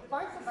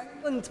 Bank of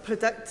England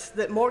predict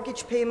that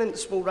mortgage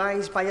payments will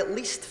rise by at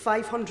least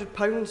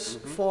 £500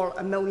 for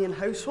 1 million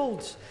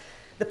households.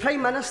 The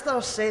Prime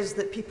Minister says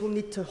that people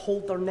need to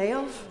hold their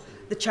nerve.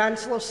 The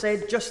Chancellor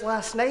said just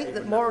last night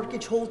that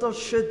mortgage holders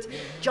should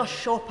just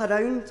shop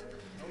around.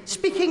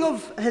 Speaking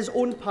of his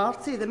own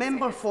party, the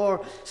member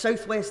for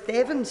South West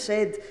Devon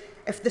said,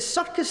 if the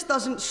circus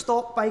doesn't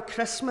stop by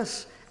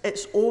Christmas,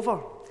 it's over.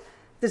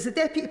 Does the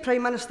Deputy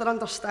Prime Minister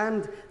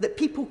understand that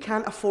people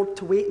can't afford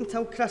to wait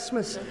until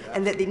Christmas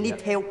and that they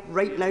need help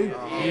right now?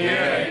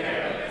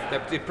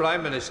 Deputy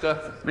Prime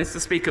Minister. Mr.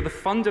 Speaker, the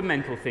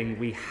fundamental thing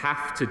we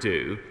have to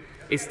do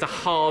is to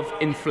halve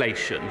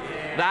inflation.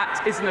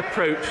 That is an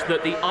approach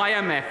that the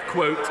IMF,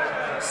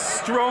 quote,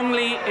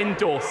 strongly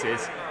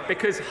endorses,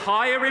 because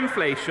higher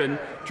inflation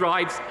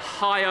drives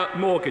higher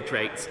mortgage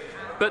rates.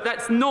 But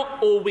that's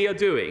not all we are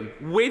doing.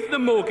 With the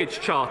mortgage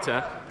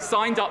charter,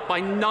 signed up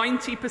by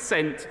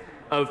 90%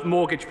 of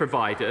mortgage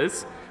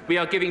providers, we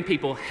are giving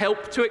people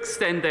help to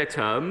extend their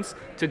terms,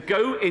 to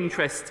go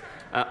interest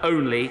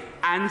only,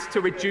 and to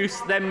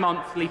reduce their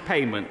monthly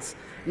payments.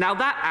 Now,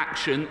 that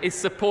action is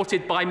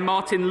supported by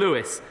Martin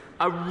Lewis,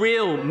 a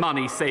real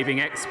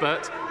money-saving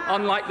expert,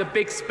 unlike the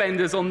big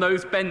spenders on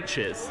those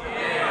benches.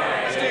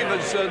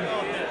 Stevenson.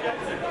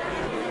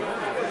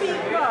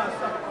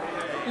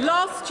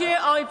 Last year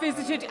I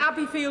visited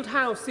Abbeyfield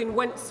House in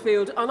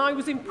Wentzfield, and I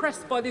was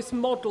impressed by this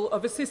model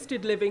of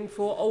assisted living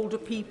for older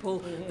people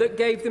that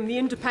gave them the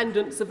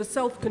independence of a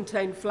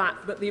self-contained flat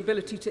but the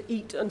ability to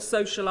eat and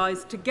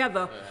socialise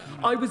together.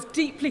 I was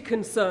deeply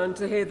concerned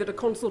to hear that a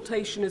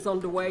consultation is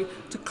underway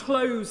to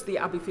close the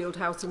Abbeyfield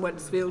House in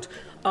Wentzfield,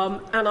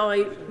 and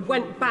I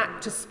went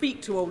back to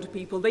speak to older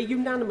people. They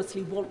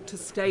unanimously want to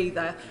stay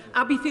there.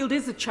 Abbeyfield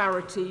is a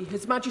charity.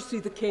 His Majesty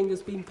the King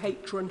has been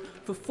patron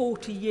for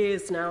 40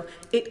 years now.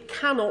 It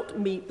cannot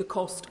meet the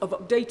cost of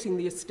updating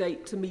the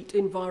estate to meet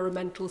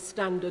environmental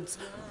standards.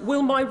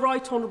 Will my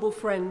right honourable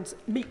friends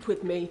meet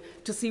with me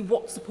to see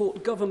what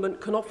support government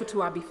can offer to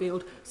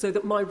Abbeyfield so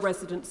that my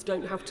residents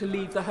don't have to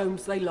leave the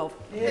homes they love?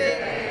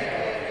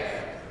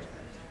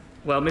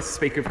 Well, Mr.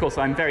 Speaker, of course,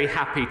 I'm very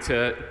happy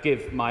to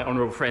give my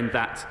honourable friend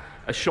that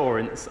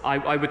assurance,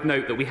 I would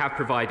note that we have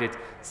provided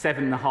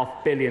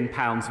 £7.5 billion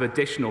of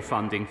additional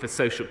funding for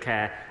social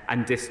care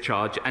and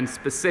discharge, and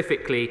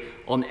specifically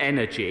on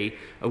energy.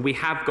 We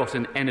have got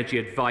an energy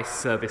advice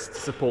service to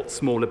support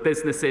smaller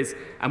businesses,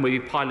 and we'll be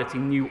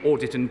piloting new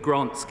audit and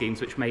grant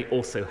schemes which may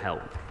also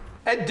help.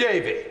 Ed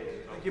Davey.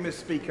 Thank you, Mr.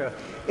 Speaker.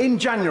 In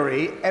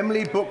January,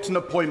 Emily booked an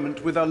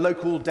appointment with her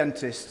local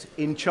dentist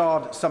in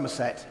Chard,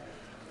 Somerset,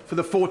 for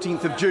the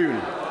 14th of June,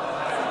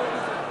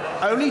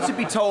 only to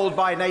be told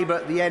by a neighbour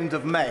at the end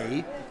of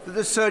May that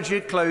the surgery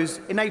had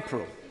closed in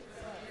April.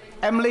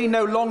 Emily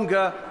no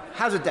longer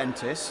has a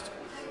dentist.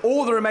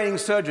 All the remaining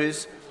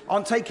surgeries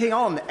aren't taking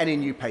on any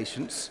new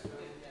patients.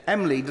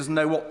 Emily doesn't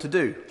know what to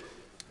do.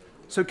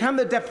 So can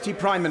the Deputy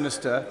Prime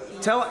Minister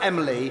tell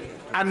Emily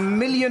and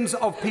millions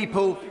of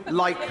people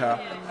like her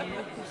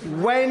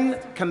when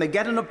can they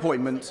get an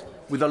appointment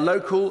with a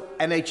local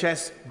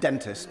NHS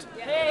dentist?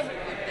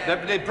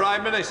 Deputy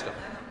Prime Minister.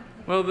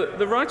 Well,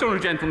 the Right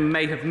Honourable Gentleman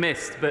may have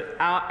missed, but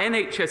our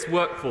NHS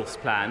workforce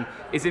plan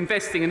is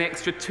investing an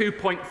extra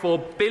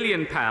 £2.4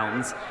 billion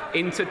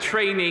into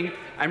training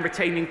and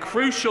retaining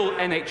crucial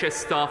NHS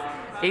staff,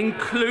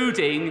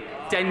 including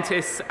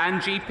dentists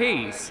and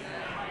GPs.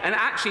 And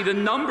actually, the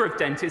number of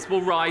dentists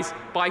will rise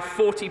by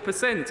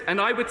 40%. And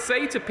I would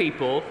say to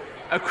people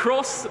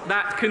across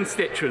that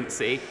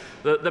constituency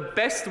that the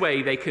best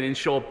way they can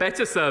ensure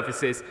better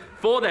services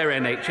for their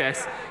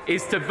NHS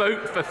is to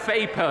vote for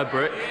Faye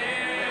Purbrick,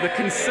 the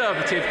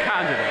Conservative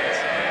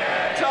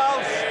candidate.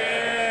 Charles.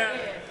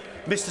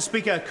 Mr.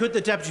 Speaker, could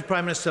the Deputy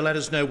Prime Minister let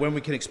us know when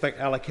we can expect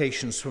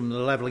allocations from the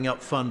Levelling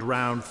Up Fund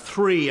round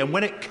 3? And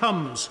when it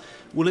comes,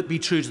 will it be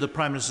true to the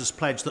Prime Minister's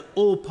pledge that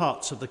all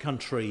parts of the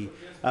country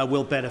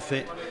will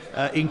benefit,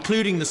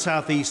 including the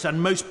South East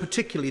and most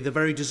particularly the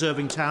very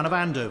deserving town of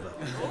Andover?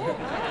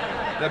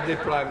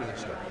 Deputy Prime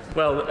Minister.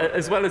 Well,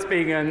 as well as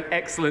being an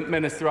excellent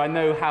minister, I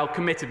know how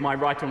committed my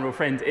right honourable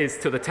friend is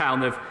to the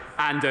town of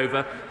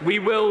Andover. We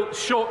will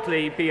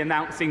shortly be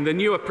announcing the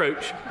new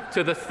approach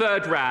to the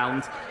third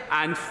round,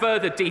 and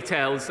further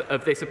details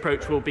of this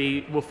approach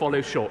will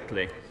follow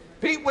shortly.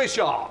 Pete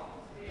Wishart.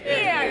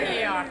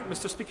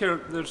 Mr. Speaker,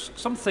 there's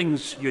some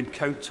things you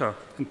encounter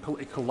in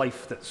political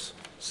life that's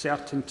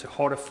certain to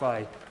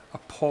horrify,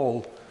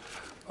 appall,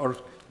 or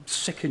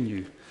sicken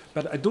you.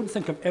 But I don't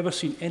think I've ever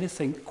seen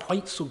anything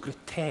quite so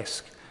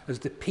grotesque as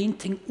the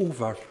painting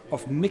over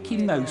of Mickey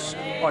Mouse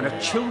on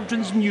a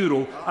children's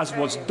mural, as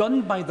was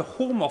done by the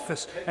Home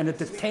Office in a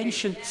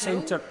detention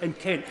centre in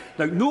Kent.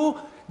 Now,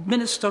 no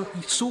minister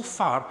so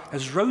far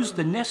has roused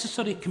the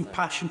necessary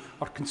compassion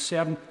or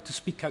concern to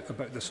speak out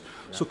about this.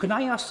 So can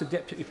I ask the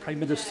Deputy Prime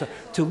Minister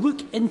to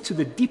look into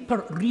the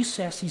deeper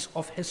recesses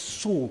of his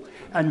soul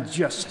and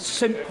just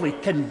simply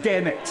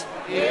condemn it?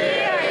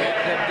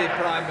 Deputy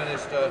Prime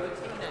Minister.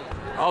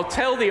 I'll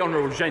tell the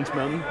honourable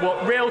gentleman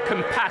what real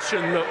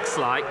compassion looks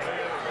like,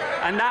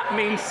 and that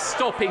means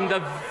stopping the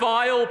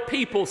vile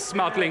people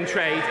smuggling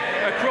trade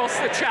across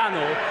the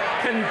Channel,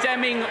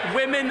 condemning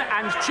women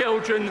and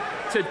children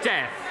to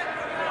death.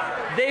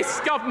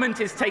 This government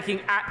is taking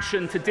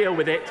action to deal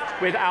with it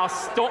with our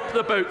Stop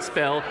the Boats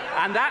bill,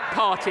 and that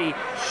party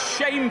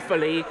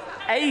shamefully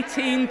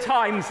 18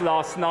 times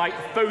last night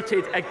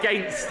voted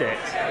against it.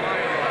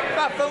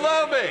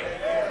 Bartholomew.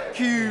 Thank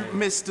you,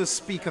 Mr.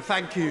 Speaker.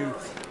 Thank you.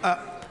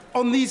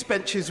 On these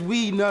benches,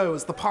 we know,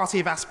 as the party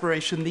of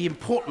aspiration, the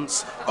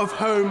importance of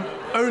home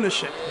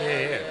ownership.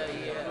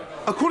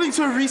 According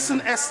to a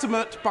recent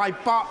estimate by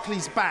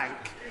Barclays Bank,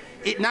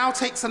 it now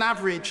takes an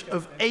average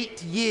of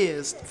 8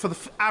 years for the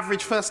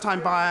average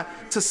first-time buyer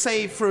to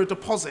save for a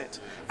deposit.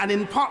 And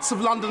in parts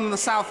of London and the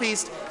South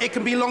East, it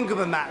can be longer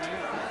than that.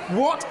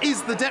 What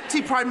is the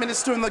Deputy Prime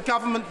Minister and the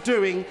government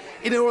doing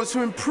in order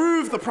to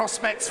improve the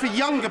prospects for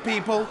younger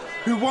people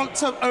who want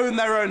to own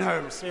their own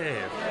homes?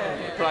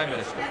 Prime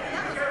Minister.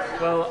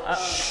 Well,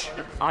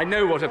 I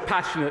know what a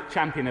passionate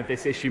champion of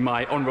this issue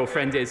my honourable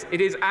friend is. It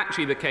is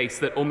actually the case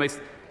that almost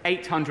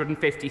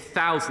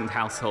 850,000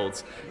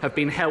 households have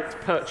been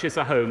helped purchase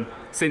a home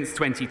since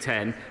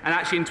 2010. And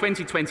actually in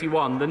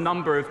 2021, the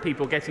number of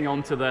people getting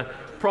onto the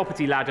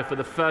property ladder for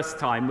the first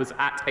time was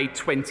at a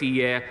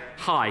 20-year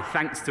high,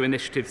 thanks to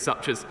initiatives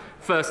such as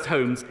First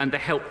Homes and the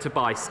Help to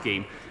Buy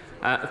scheme.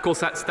 Of course,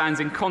 that stands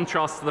in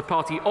contrast to the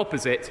party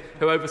opposite,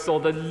 who oversaw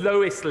the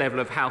lowest level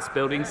of house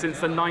building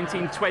since the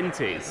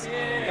 1920s.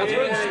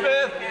 Catherine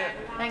Smith.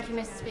 Thank you,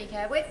 Mr.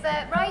 Speaker. With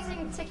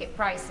rising ticket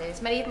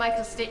prices, many of my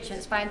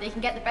constituents find they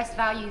can get the best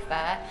value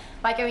fare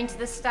by going to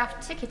the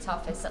staff ticket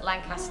office at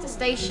Lancaster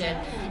Station.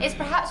 It's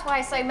perhaps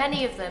why so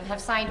many of them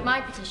have signed my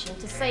petition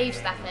to save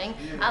staffing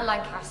at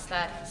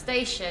Lancaster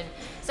Station.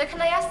 So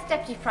can I ask the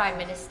Deputy Prime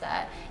Minister,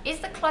 is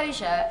the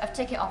closure of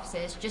ticket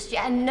offices just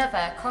yet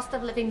another cost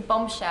of living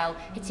bombshell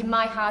hitting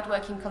my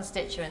hard-working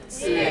constituents?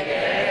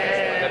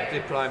 Deputy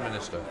Prime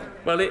Minister.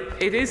 Well,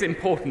 it is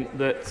important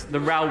that the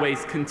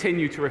railways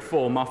continue to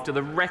reform after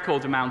the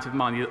record amount of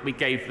money that we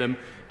gave them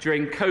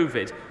during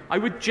COVID. I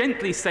would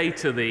gently say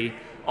to the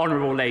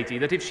honourable lady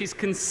that if she's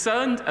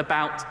concerned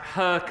about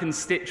her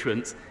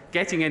constituents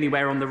getting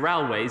anywhere on the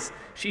railways,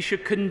 she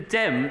should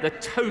condemn the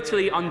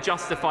totally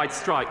unjustified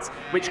strikes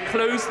which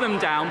close them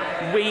down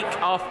week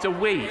after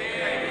week.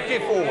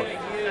 Give forward.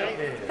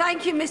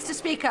 Thank you, Mr.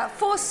 Speaker.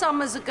 4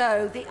 summers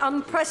ago, the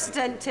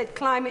unprecedented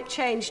climate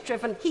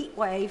change-driven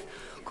heatwave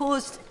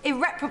caused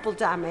irreparable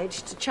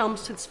damage to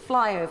Chelmsford's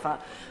flyover.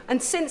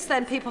 And since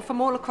then, people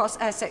from all across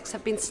Essex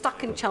have been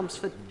stuck in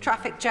Chelmsford,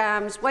 traffic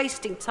jams,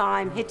 wasting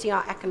time, hitting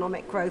our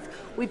economic growth.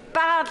 We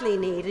badly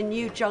need a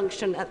new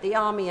junction at the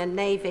Army and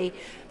Navy,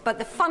 but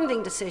the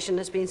funding decision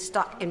has been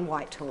stuck in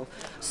Whitehall.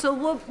 So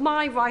will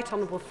my right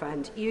honourable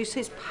friend use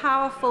his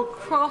powerful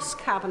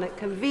cross-cabinet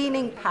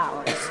convening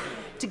powers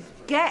to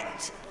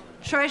get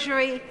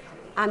Treasury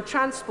and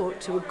Transport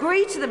to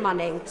agree to the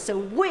money so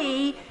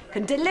we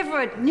can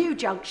deliver a new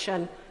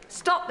junction,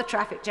 stop the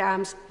traffic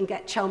jams and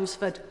get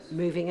Chelmsford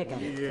moving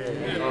again?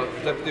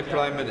 Deputy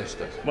Prime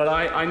Minister. Well,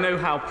 I know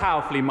how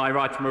powerfully my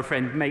right honourable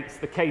friend makes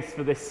the case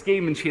for this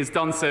scheme, and she has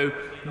done so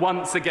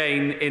once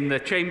again in the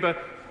Chamber.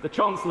 The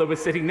Chancellor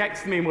was sitting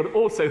next to me and would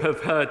also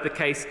have heard the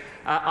case.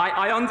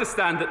 I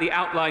understand that the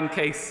outline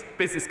case,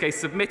 business case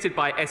submitted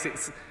by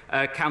Essex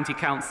County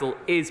Council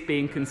is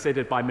being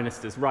considered by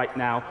ministers right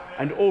now,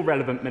 and all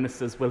relevant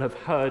ministers will have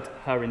heard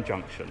her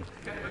injunction.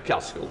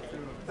 Castle.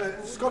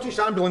 Scottish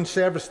Ambulance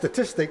Service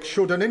statistics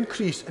showed an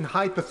increase in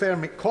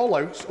hypothermic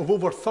call-outs of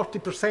over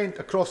 30%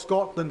 across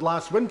Scotland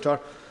last winter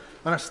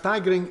and a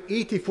staggering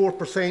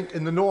 84%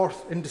 in the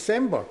north in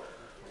December.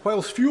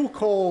 Whilst fuel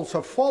calls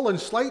have fallen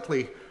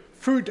slightly,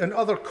 food and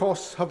other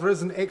costs have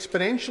risen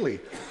exponentially.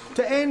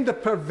 To end the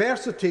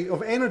perversity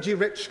of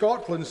energy-rich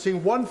Scotland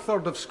seeing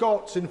 1/3 of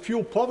Scots in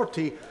fuel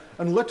poverty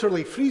and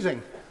literally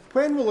freezing,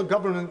 when will the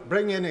government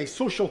bring in a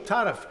social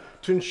tariff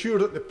to ensure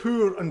that the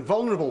poor and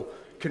vulnerable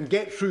can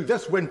get through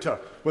this winter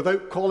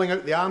without calling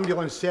out the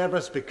ambulance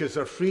service because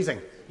they're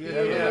freezing?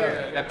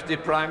 Deputy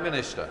Prime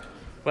Minister.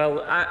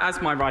 Well,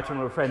 as my right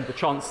honourable friend, the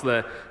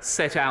Chancellor,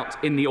 set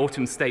out in the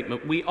autumn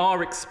statement, we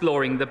are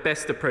exploring the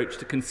best approach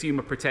to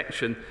consumer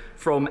protection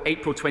from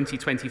April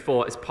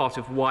 2024 as part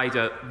of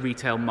wider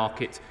retail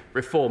market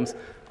reforms.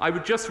 I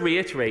would just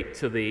reiterate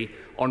to the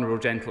honourable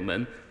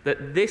gentleman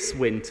that this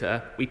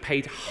winter we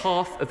paid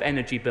half of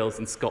energy bills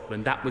in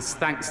Scotland. That was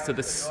thanks to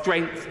the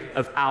strength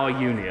of our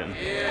union.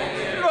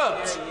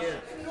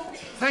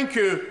 Thank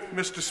you,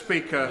 Mr.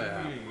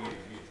 Speaker.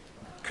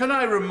 Can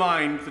I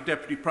remind the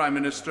Deputy Prime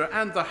Minister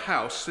and the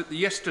House that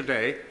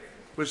yesterday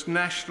was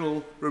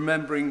National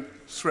Remembering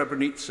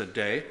Srebrenica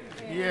Day?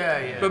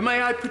 But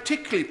may I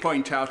particularly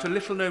point out a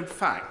little-known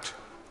fact,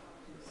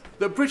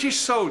 that British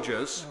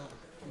soldiers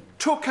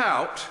took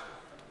out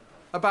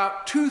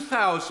about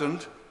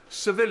 2,000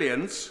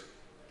 civilians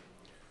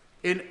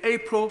in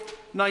April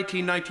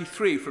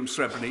 1993 from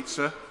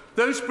Srebrenica.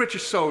 Those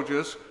British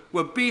soldiers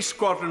were B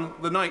Squadron,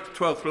 the 9th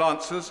 12th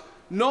Lancers,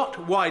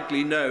 not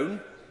widely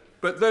known,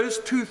 but those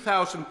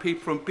 2,000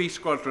 people from B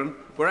Squadron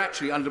were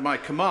actually under my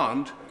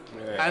command,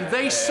 and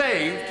they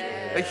saved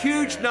a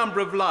huge number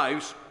of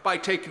lives by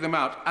taking them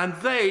out. And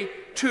they,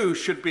 too,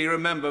 should be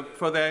remembered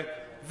for their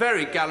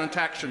very gallant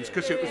actions,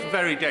 because it was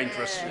very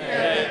dangerous.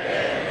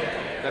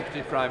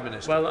 Deputy Prime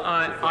Minister. Well,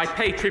 I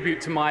pay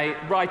tribute to my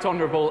right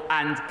honourable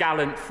and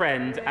gallant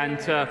friend and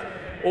to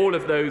all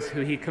of those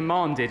who he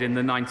commanded in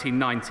the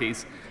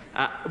 1990s.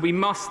 We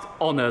must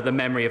honour the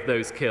memory of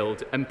those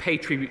killed and pay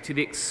tribute to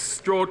the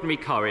extraordinary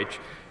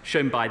courage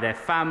shown by their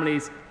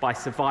families, by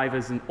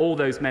survivors and all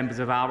those members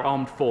of our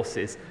armed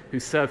forces who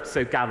served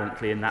so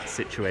gallantly in that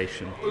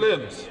situation.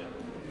 Limbs.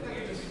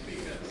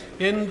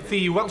 In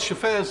the Welsh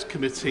Affairs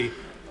Committee,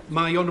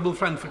 my honourable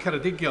friend for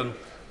Ceredigion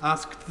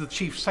asked the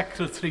Chief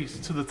Secretary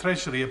to the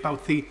Treasury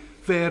about the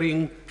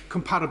varying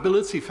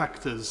comparability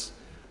factors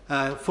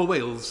for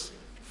Wales,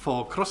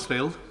 for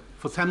Crossrail,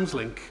 for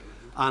Thameslink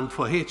and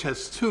for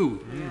HS2.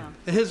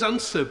 His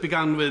answer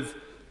began with,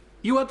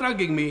 "You are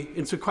dragging me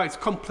into quite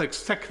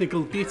complex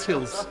technical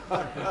details."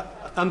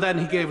 And then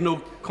he gave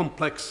no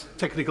complex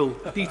technical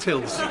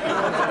details.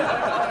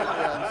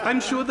 I'm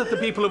sure that the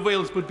people of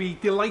Wales would be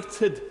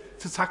delighted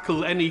to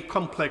tackle any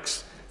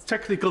complex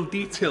technical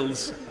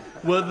details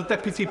were the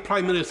Deputy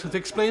Prime Minister to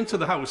explain to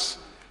the House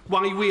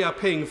why we are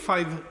paying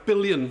 £5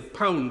 billion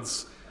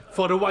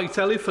for a white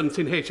elephant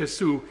in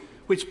HS2,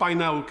 which by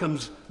now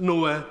comes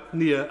nowhere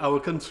near our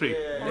country.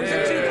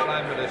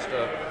 Prime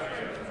Minister.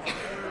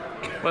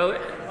 Well,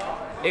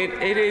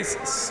 it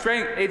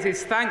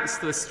is thanks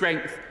to the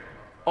strength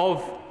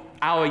of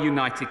our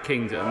United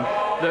Kingdom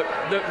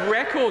that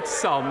record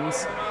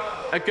sums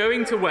are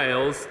going to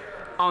Wales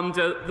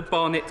under the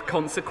Barnett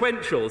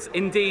consequentials.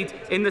 Indeed,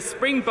 in the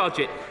spring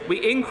budget, we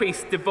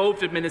increased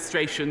devolved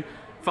administration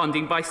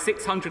funding by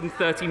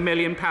 £630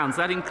 million.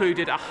 That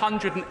included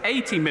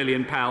 £180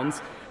 million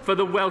for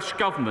the Welsh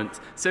Government.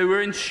 So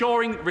we're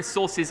ensuring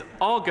resources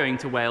are going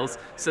to Wales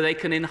so they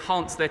can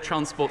enhance their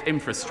transport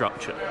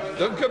infrastructure.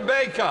 Duncan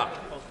Baker.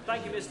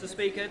 Thank you, Mr.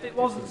 Speaker. If it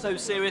wasn't so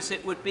serious,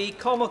 it would be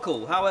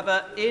comical.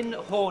 However, in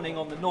Horning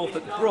on the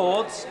Norfolk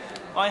Broads,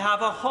 I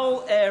have a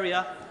whole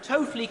area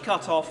totally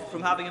cut off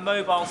from having a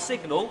mobile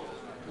signal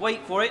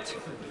wait for it,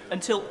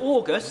 until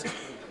August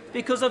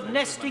because of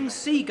nesting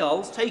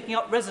seagulls taking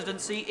up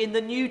residency in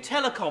the new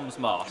telecoms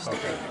mast.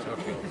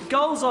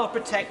 Gulls are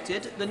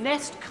protected, the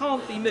nest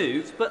can't be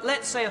moved, but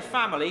let's say a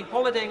family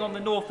holidaying on the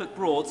Norfolk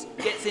Broads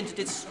gets into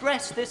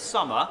distress this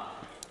summer,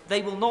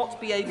 they will not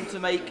be able to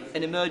make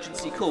an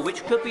emergency call,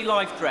 which could be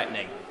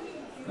life-threatening.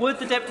 Would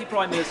the Deputy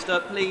Prime Minister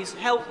please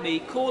help me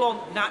call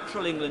on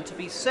Natural England to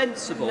be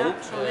sensible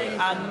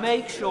and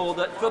make sure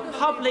that for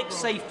public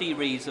safety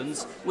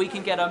reasons we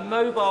can get a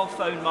mobile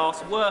phone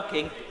mast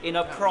working in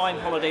a prime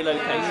holiday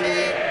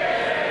location?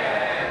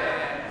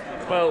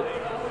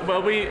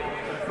 Well,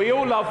 we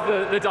all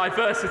love the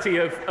diversity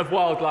of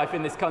wildlife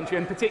in this country,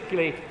 and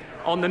particularly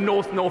on the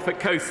North Norfolk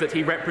coast that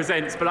he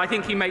represents, but I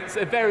think he makes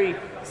a very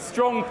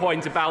strong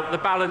point about the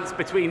balance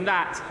between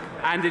that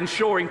and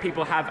ensuring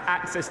people have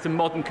access to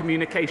modern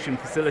communication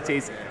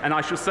facilities, and I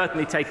shall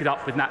certainly take it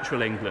up with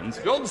Natural England.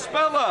 John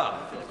Speller.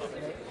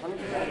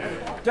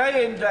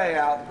 Day in, day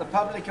out, the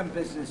public and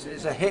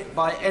businesses are hit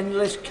by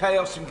endless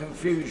chaos and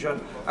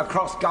confusion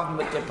across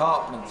government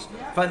departments.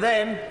 For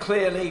them,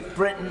 clearly,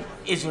 Britain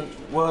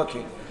isn't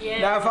working.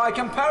 Now, if I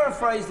can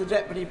paraphrase the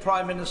Deputy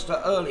Prime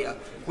Minister earlier,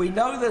 we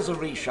know there's a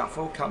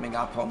reshuffle coming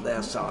up on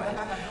their side.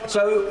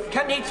 So,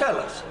 can you tell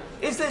us,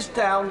 is this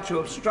down to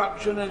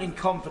obstruction and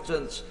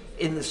incompetence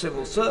in the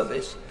civil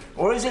service,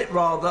 or is it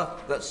rather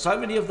that so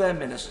many of their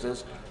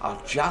ministers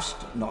are just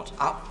not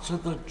up to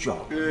the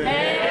job?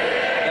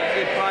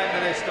 Deputy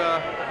Prime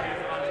Minister.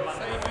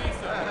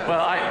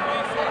 Well,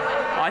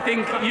 I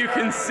think you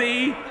can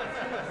see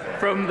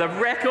from the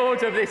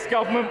record of this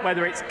government,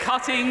 whether it's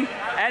cutting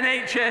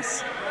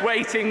NHS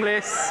waiting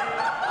lists,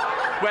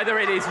 whether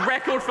it is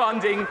record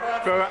funding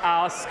for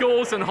our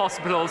schools and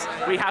hospitals,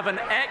 we have an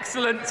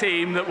excellent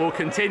team that will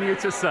continue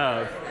to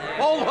serve.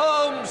 Paul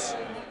Holmes.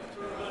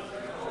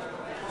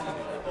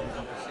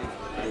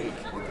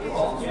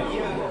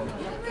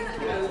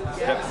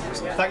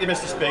 Thank you,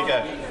 Mr.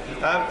 Speaker.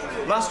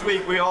 Last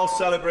week we all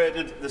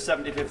celebrated the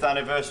 75th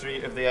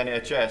anniversary of the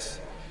NHS.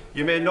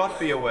 You may not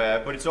be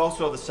aware, but it's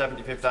also the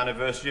 75th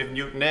anniversary of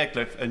Newton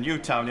Aycliffe, a new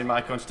town in my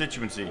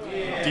constituency,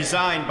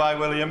 designed by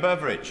William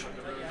Beveridge.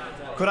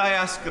 Could I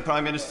ask the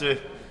Prime Minister,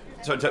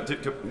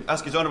 to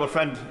ask his honourable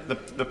friend,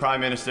 the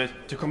Prime Minister,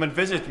 to come and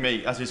visit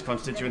me as his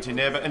constituency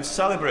neighbour and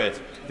celebrate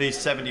these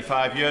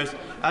 75 years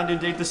and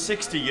indeed the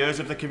 60 years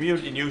of the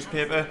community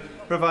newspaper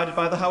provided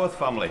by the Howarth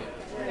family?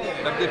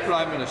 Deputy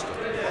Prime Minister.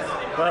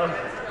 Well,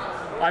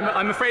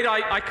 I'm afraid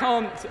I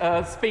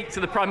can't speak to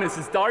the Prime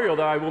Minister's diary,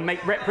 although I will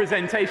make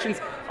representations.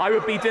 I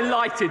would be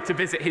delighted to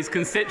visit his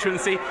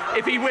constituency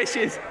if he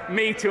wishes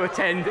me to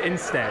attend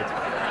instead.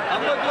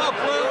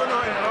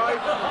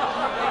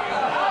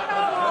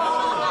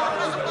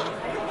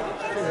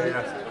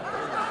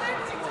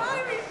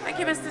 Thank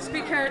you, Mr.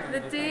 Speaker.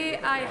 The day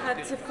I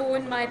had to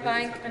phone my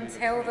bank and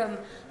tell them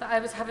that I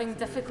was having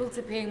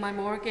difficulty paying my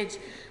mortgage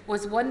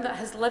was one that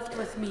has lived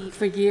with me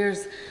for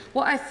years.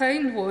 What I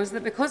found was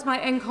that because my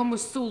income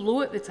was so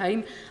low at the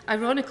time,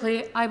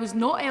 ironically, I was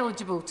not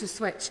eligible to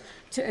switch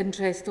to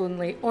interest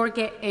only or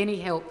get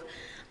any help.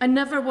 I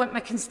never want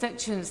my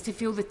constituents to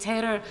feel the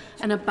terror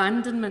and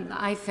abandonment that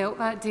I felt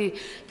that day.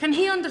 Can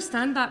he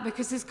understand that?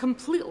 Because his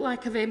complete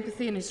lack of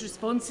empathy in his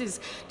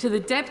responses to the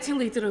deputy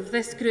leader of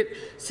this group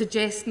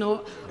suggests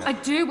not. I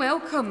do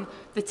welcome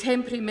the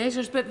temporary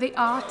measures, but they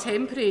are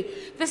temporary.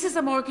 This is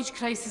a mortgage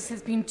crisis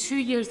that's been 2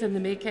 years in the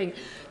making.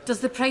 Does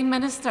the Prime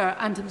Minister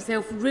and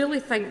himself really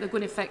think they're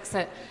going to fix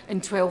it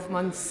in 12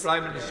 months?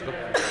 Prime Minister.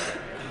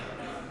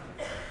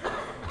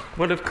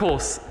 Well, of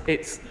course,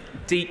 it's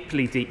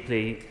deeply,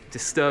 deeply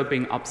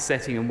disturbing,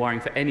 upsetting and worrying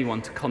for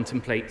anyone to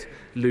contemplate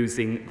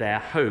losing their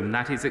home.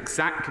 That is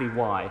exactly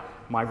why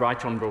my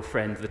right honourable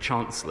friend, the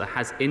Chancellor,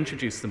 has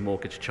introduced the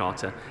Mortgage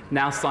Charter,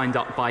 now signed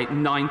up by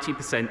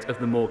 90% of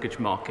the mortgage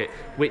market,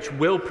 which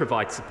will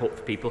provide support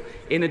for people.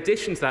 In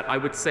addition to that, I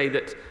would say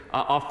that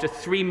after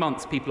 3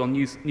 months, people on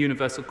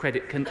universal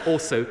credit can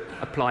also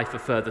apply for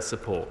further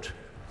support.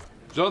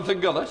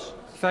 Jonathan Gullis.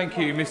 Thank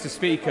you, Mr.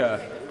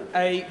 Speaker.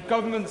 A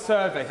government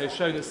survey has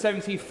shown that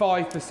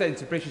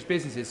 75% of British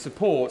businesses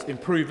support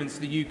improvements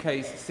to the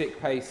UK's sick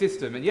pay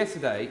system. And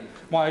yesterday,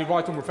 my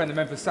right honourable friend, the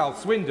member for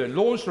South Swindon,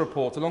 launched a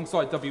report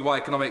alongside WY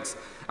Economics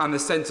and the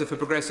Centre for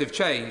Progressive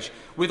Change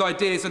with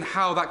ideas on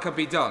how that could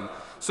be done.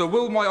 So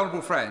will my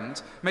honourable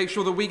friend make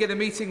sure that we get a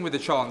meeting with the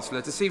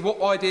Chancellor to see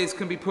what ideas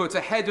can be put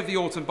ahead of the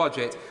autumn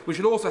budget, which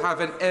will also have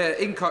an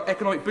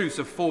economic boost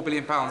of £4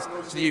 billion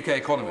to the UK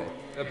economy?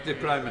 Deputy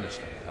Prime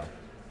Minister.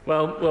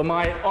 Well,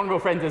 my honourable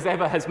friend, as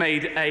ever, has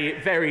made a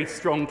very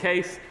strong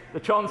case. The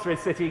Chancellor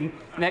is sitting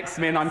next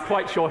to me, and I'm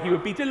quite sure he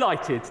would be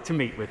delighted to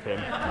meet with him.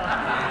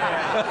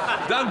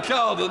 Dan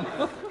Carden.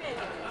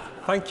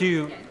 Thank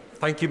you,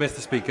 Mr.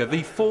 Speaker.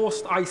 The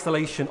forced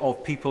isolation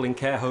of people in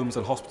care homes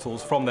and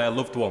hospitals from their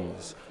loved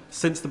ones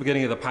since the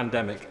beginning of the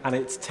pandemic and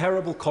its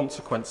terrible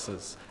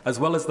consequences, as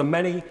well as the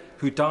many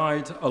who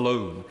died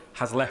alone,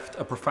 has left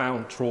a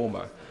profound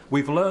trauma.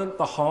 We've learned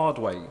the hard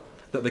way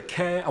that the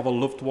care of a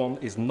loved one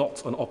is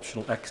not an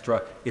optional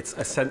extra, it's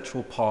a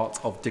central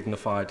part of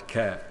dignified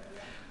care.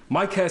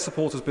 My Care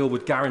Supporters Bill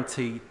would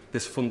guarantee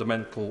this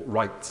fundamental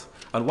right.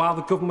 And while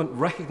the government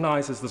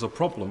recognises there's a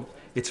problem,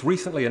 its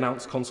recently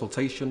announced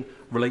consultation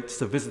relates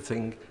to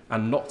visiting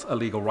and not a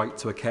legal right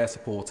to a care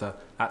supporter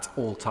at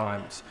all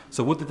times.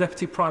 So would the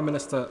Deputy Prime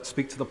Minister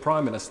speak to the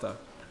Prime Minister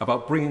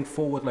about bringing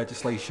forward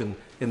legislation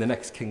in the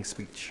next King's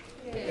Speech?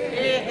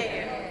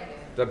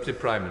 Deputy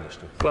Prime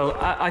Minister. Well,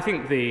 I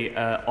think the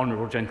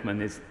honourable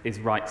gentleman is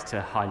right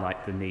to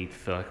highlight the need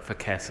for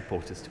care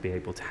supporters to be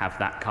able to have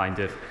that kind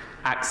of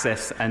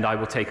access, and I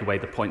will take away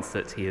the points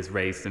that he has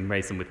raised and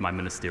raise them with my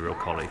ministerial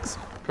colleagues.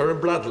 Karen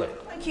Bradley.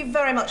 Thank you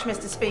very much,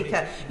 Mr.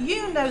 Speaker.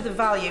 You know the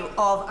value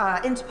of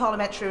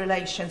interparliamentary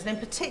relations, and in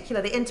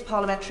particular the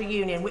Interparliamentary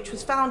Union, which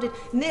was founded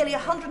nearly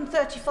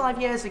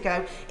 135 years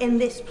ago in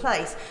this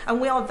place. And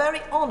we are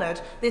very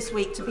honoured this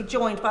week to be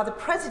joined by the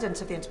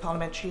President of the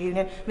Interparliamentary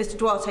Union, Mr.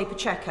 Duarte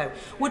Pacheco.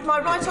 Would my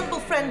right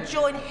honourable friend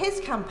join his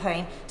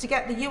campaign to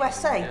get the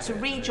USA to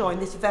rejoin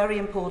this very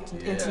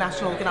important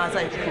international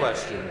organisation?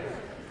 Question.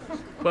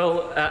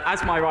 Well,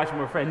 as my right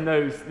honourable friend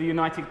knows, the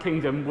United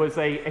Kingdom was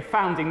a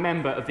founding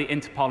member of the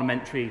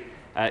Interparliamentary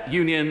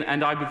Union,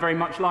 and I would very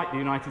much like the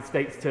United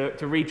States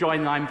to rejoin,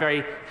 and I'm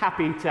very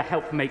happy to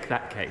help make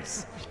that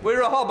case.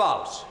 We're a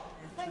Hobbs.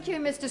 Thank you,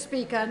 Mr.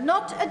 Speaker.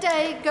 Not a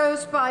day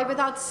goes by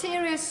without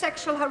serious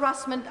sexual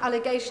harassment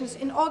allegations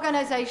in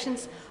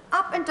organisations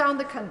up and down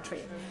the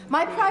country.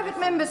 My private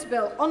member's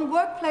bill on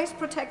workplace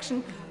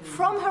protection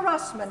from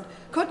harassment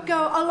could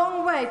go a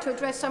long way to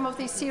address some of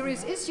these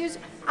serious issues,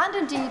 and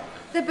indeed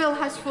the bill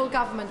has full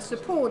government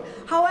support.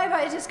 However,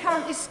 it is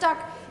currently stuck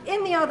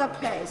in the other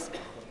place.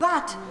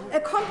 But a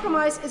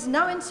compromise is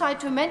now in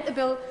sight to amend the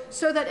bill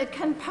so that it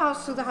can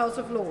pass through the House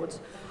of Lords.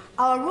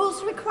 Our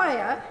rules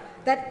require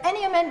that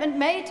any amendment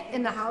made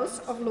in the House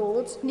of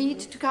Lords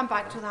needs to come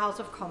back to the House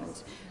of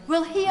Commons.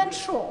 Will he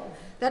ensure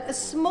that a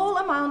small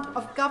amount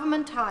of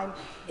government time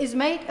is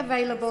made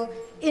available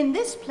in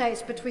this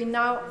place between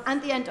now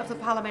and the end of the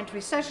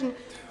parliamentary session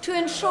to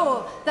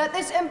ensure that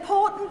this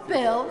important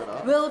bill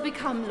will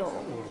become law?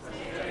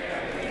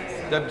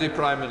 Deputy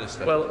Prime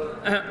Minister. Well,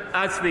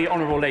 as the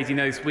honourable lady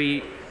knows,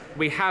 we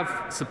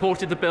have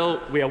supported the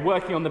bill. We are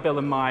working on the bill,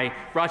 and my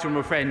right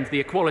honourable friend, the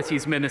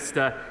Equalities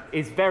Minister,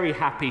 is very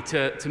happy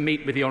to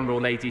meet with the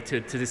honourable lady to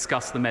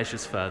discuss the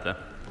measures further.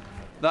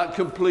 That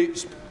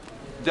completes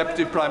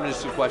Deputy Prime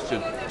Minister's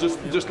question.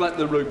 Just let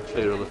the room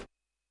clear a little.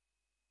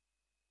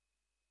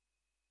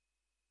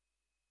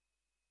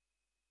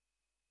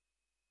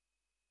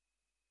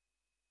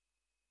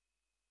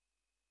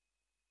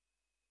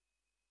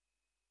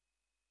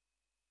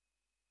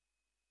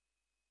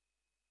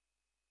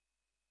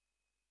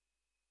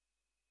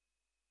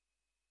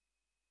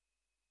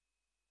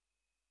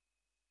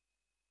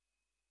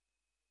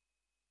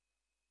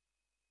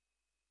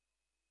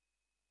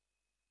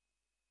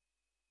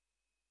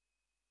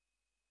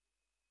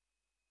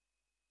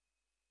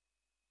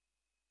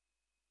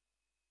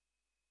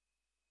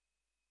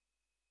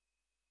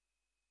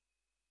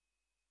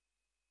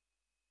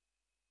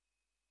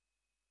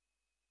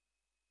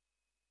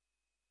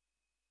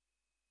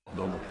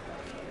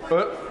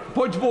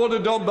 Point of order,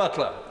 Don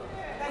Butler.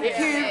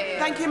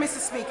 Thank you, Mr.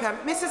 Speaker.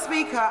 Mr.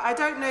 Speaker, I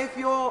don't know if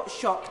you're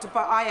shocked,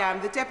 but I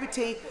am. The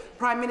Deputy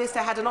Prime Minister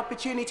had an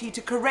opportunity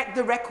to correct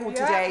the record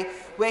today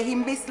where he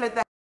misled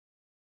the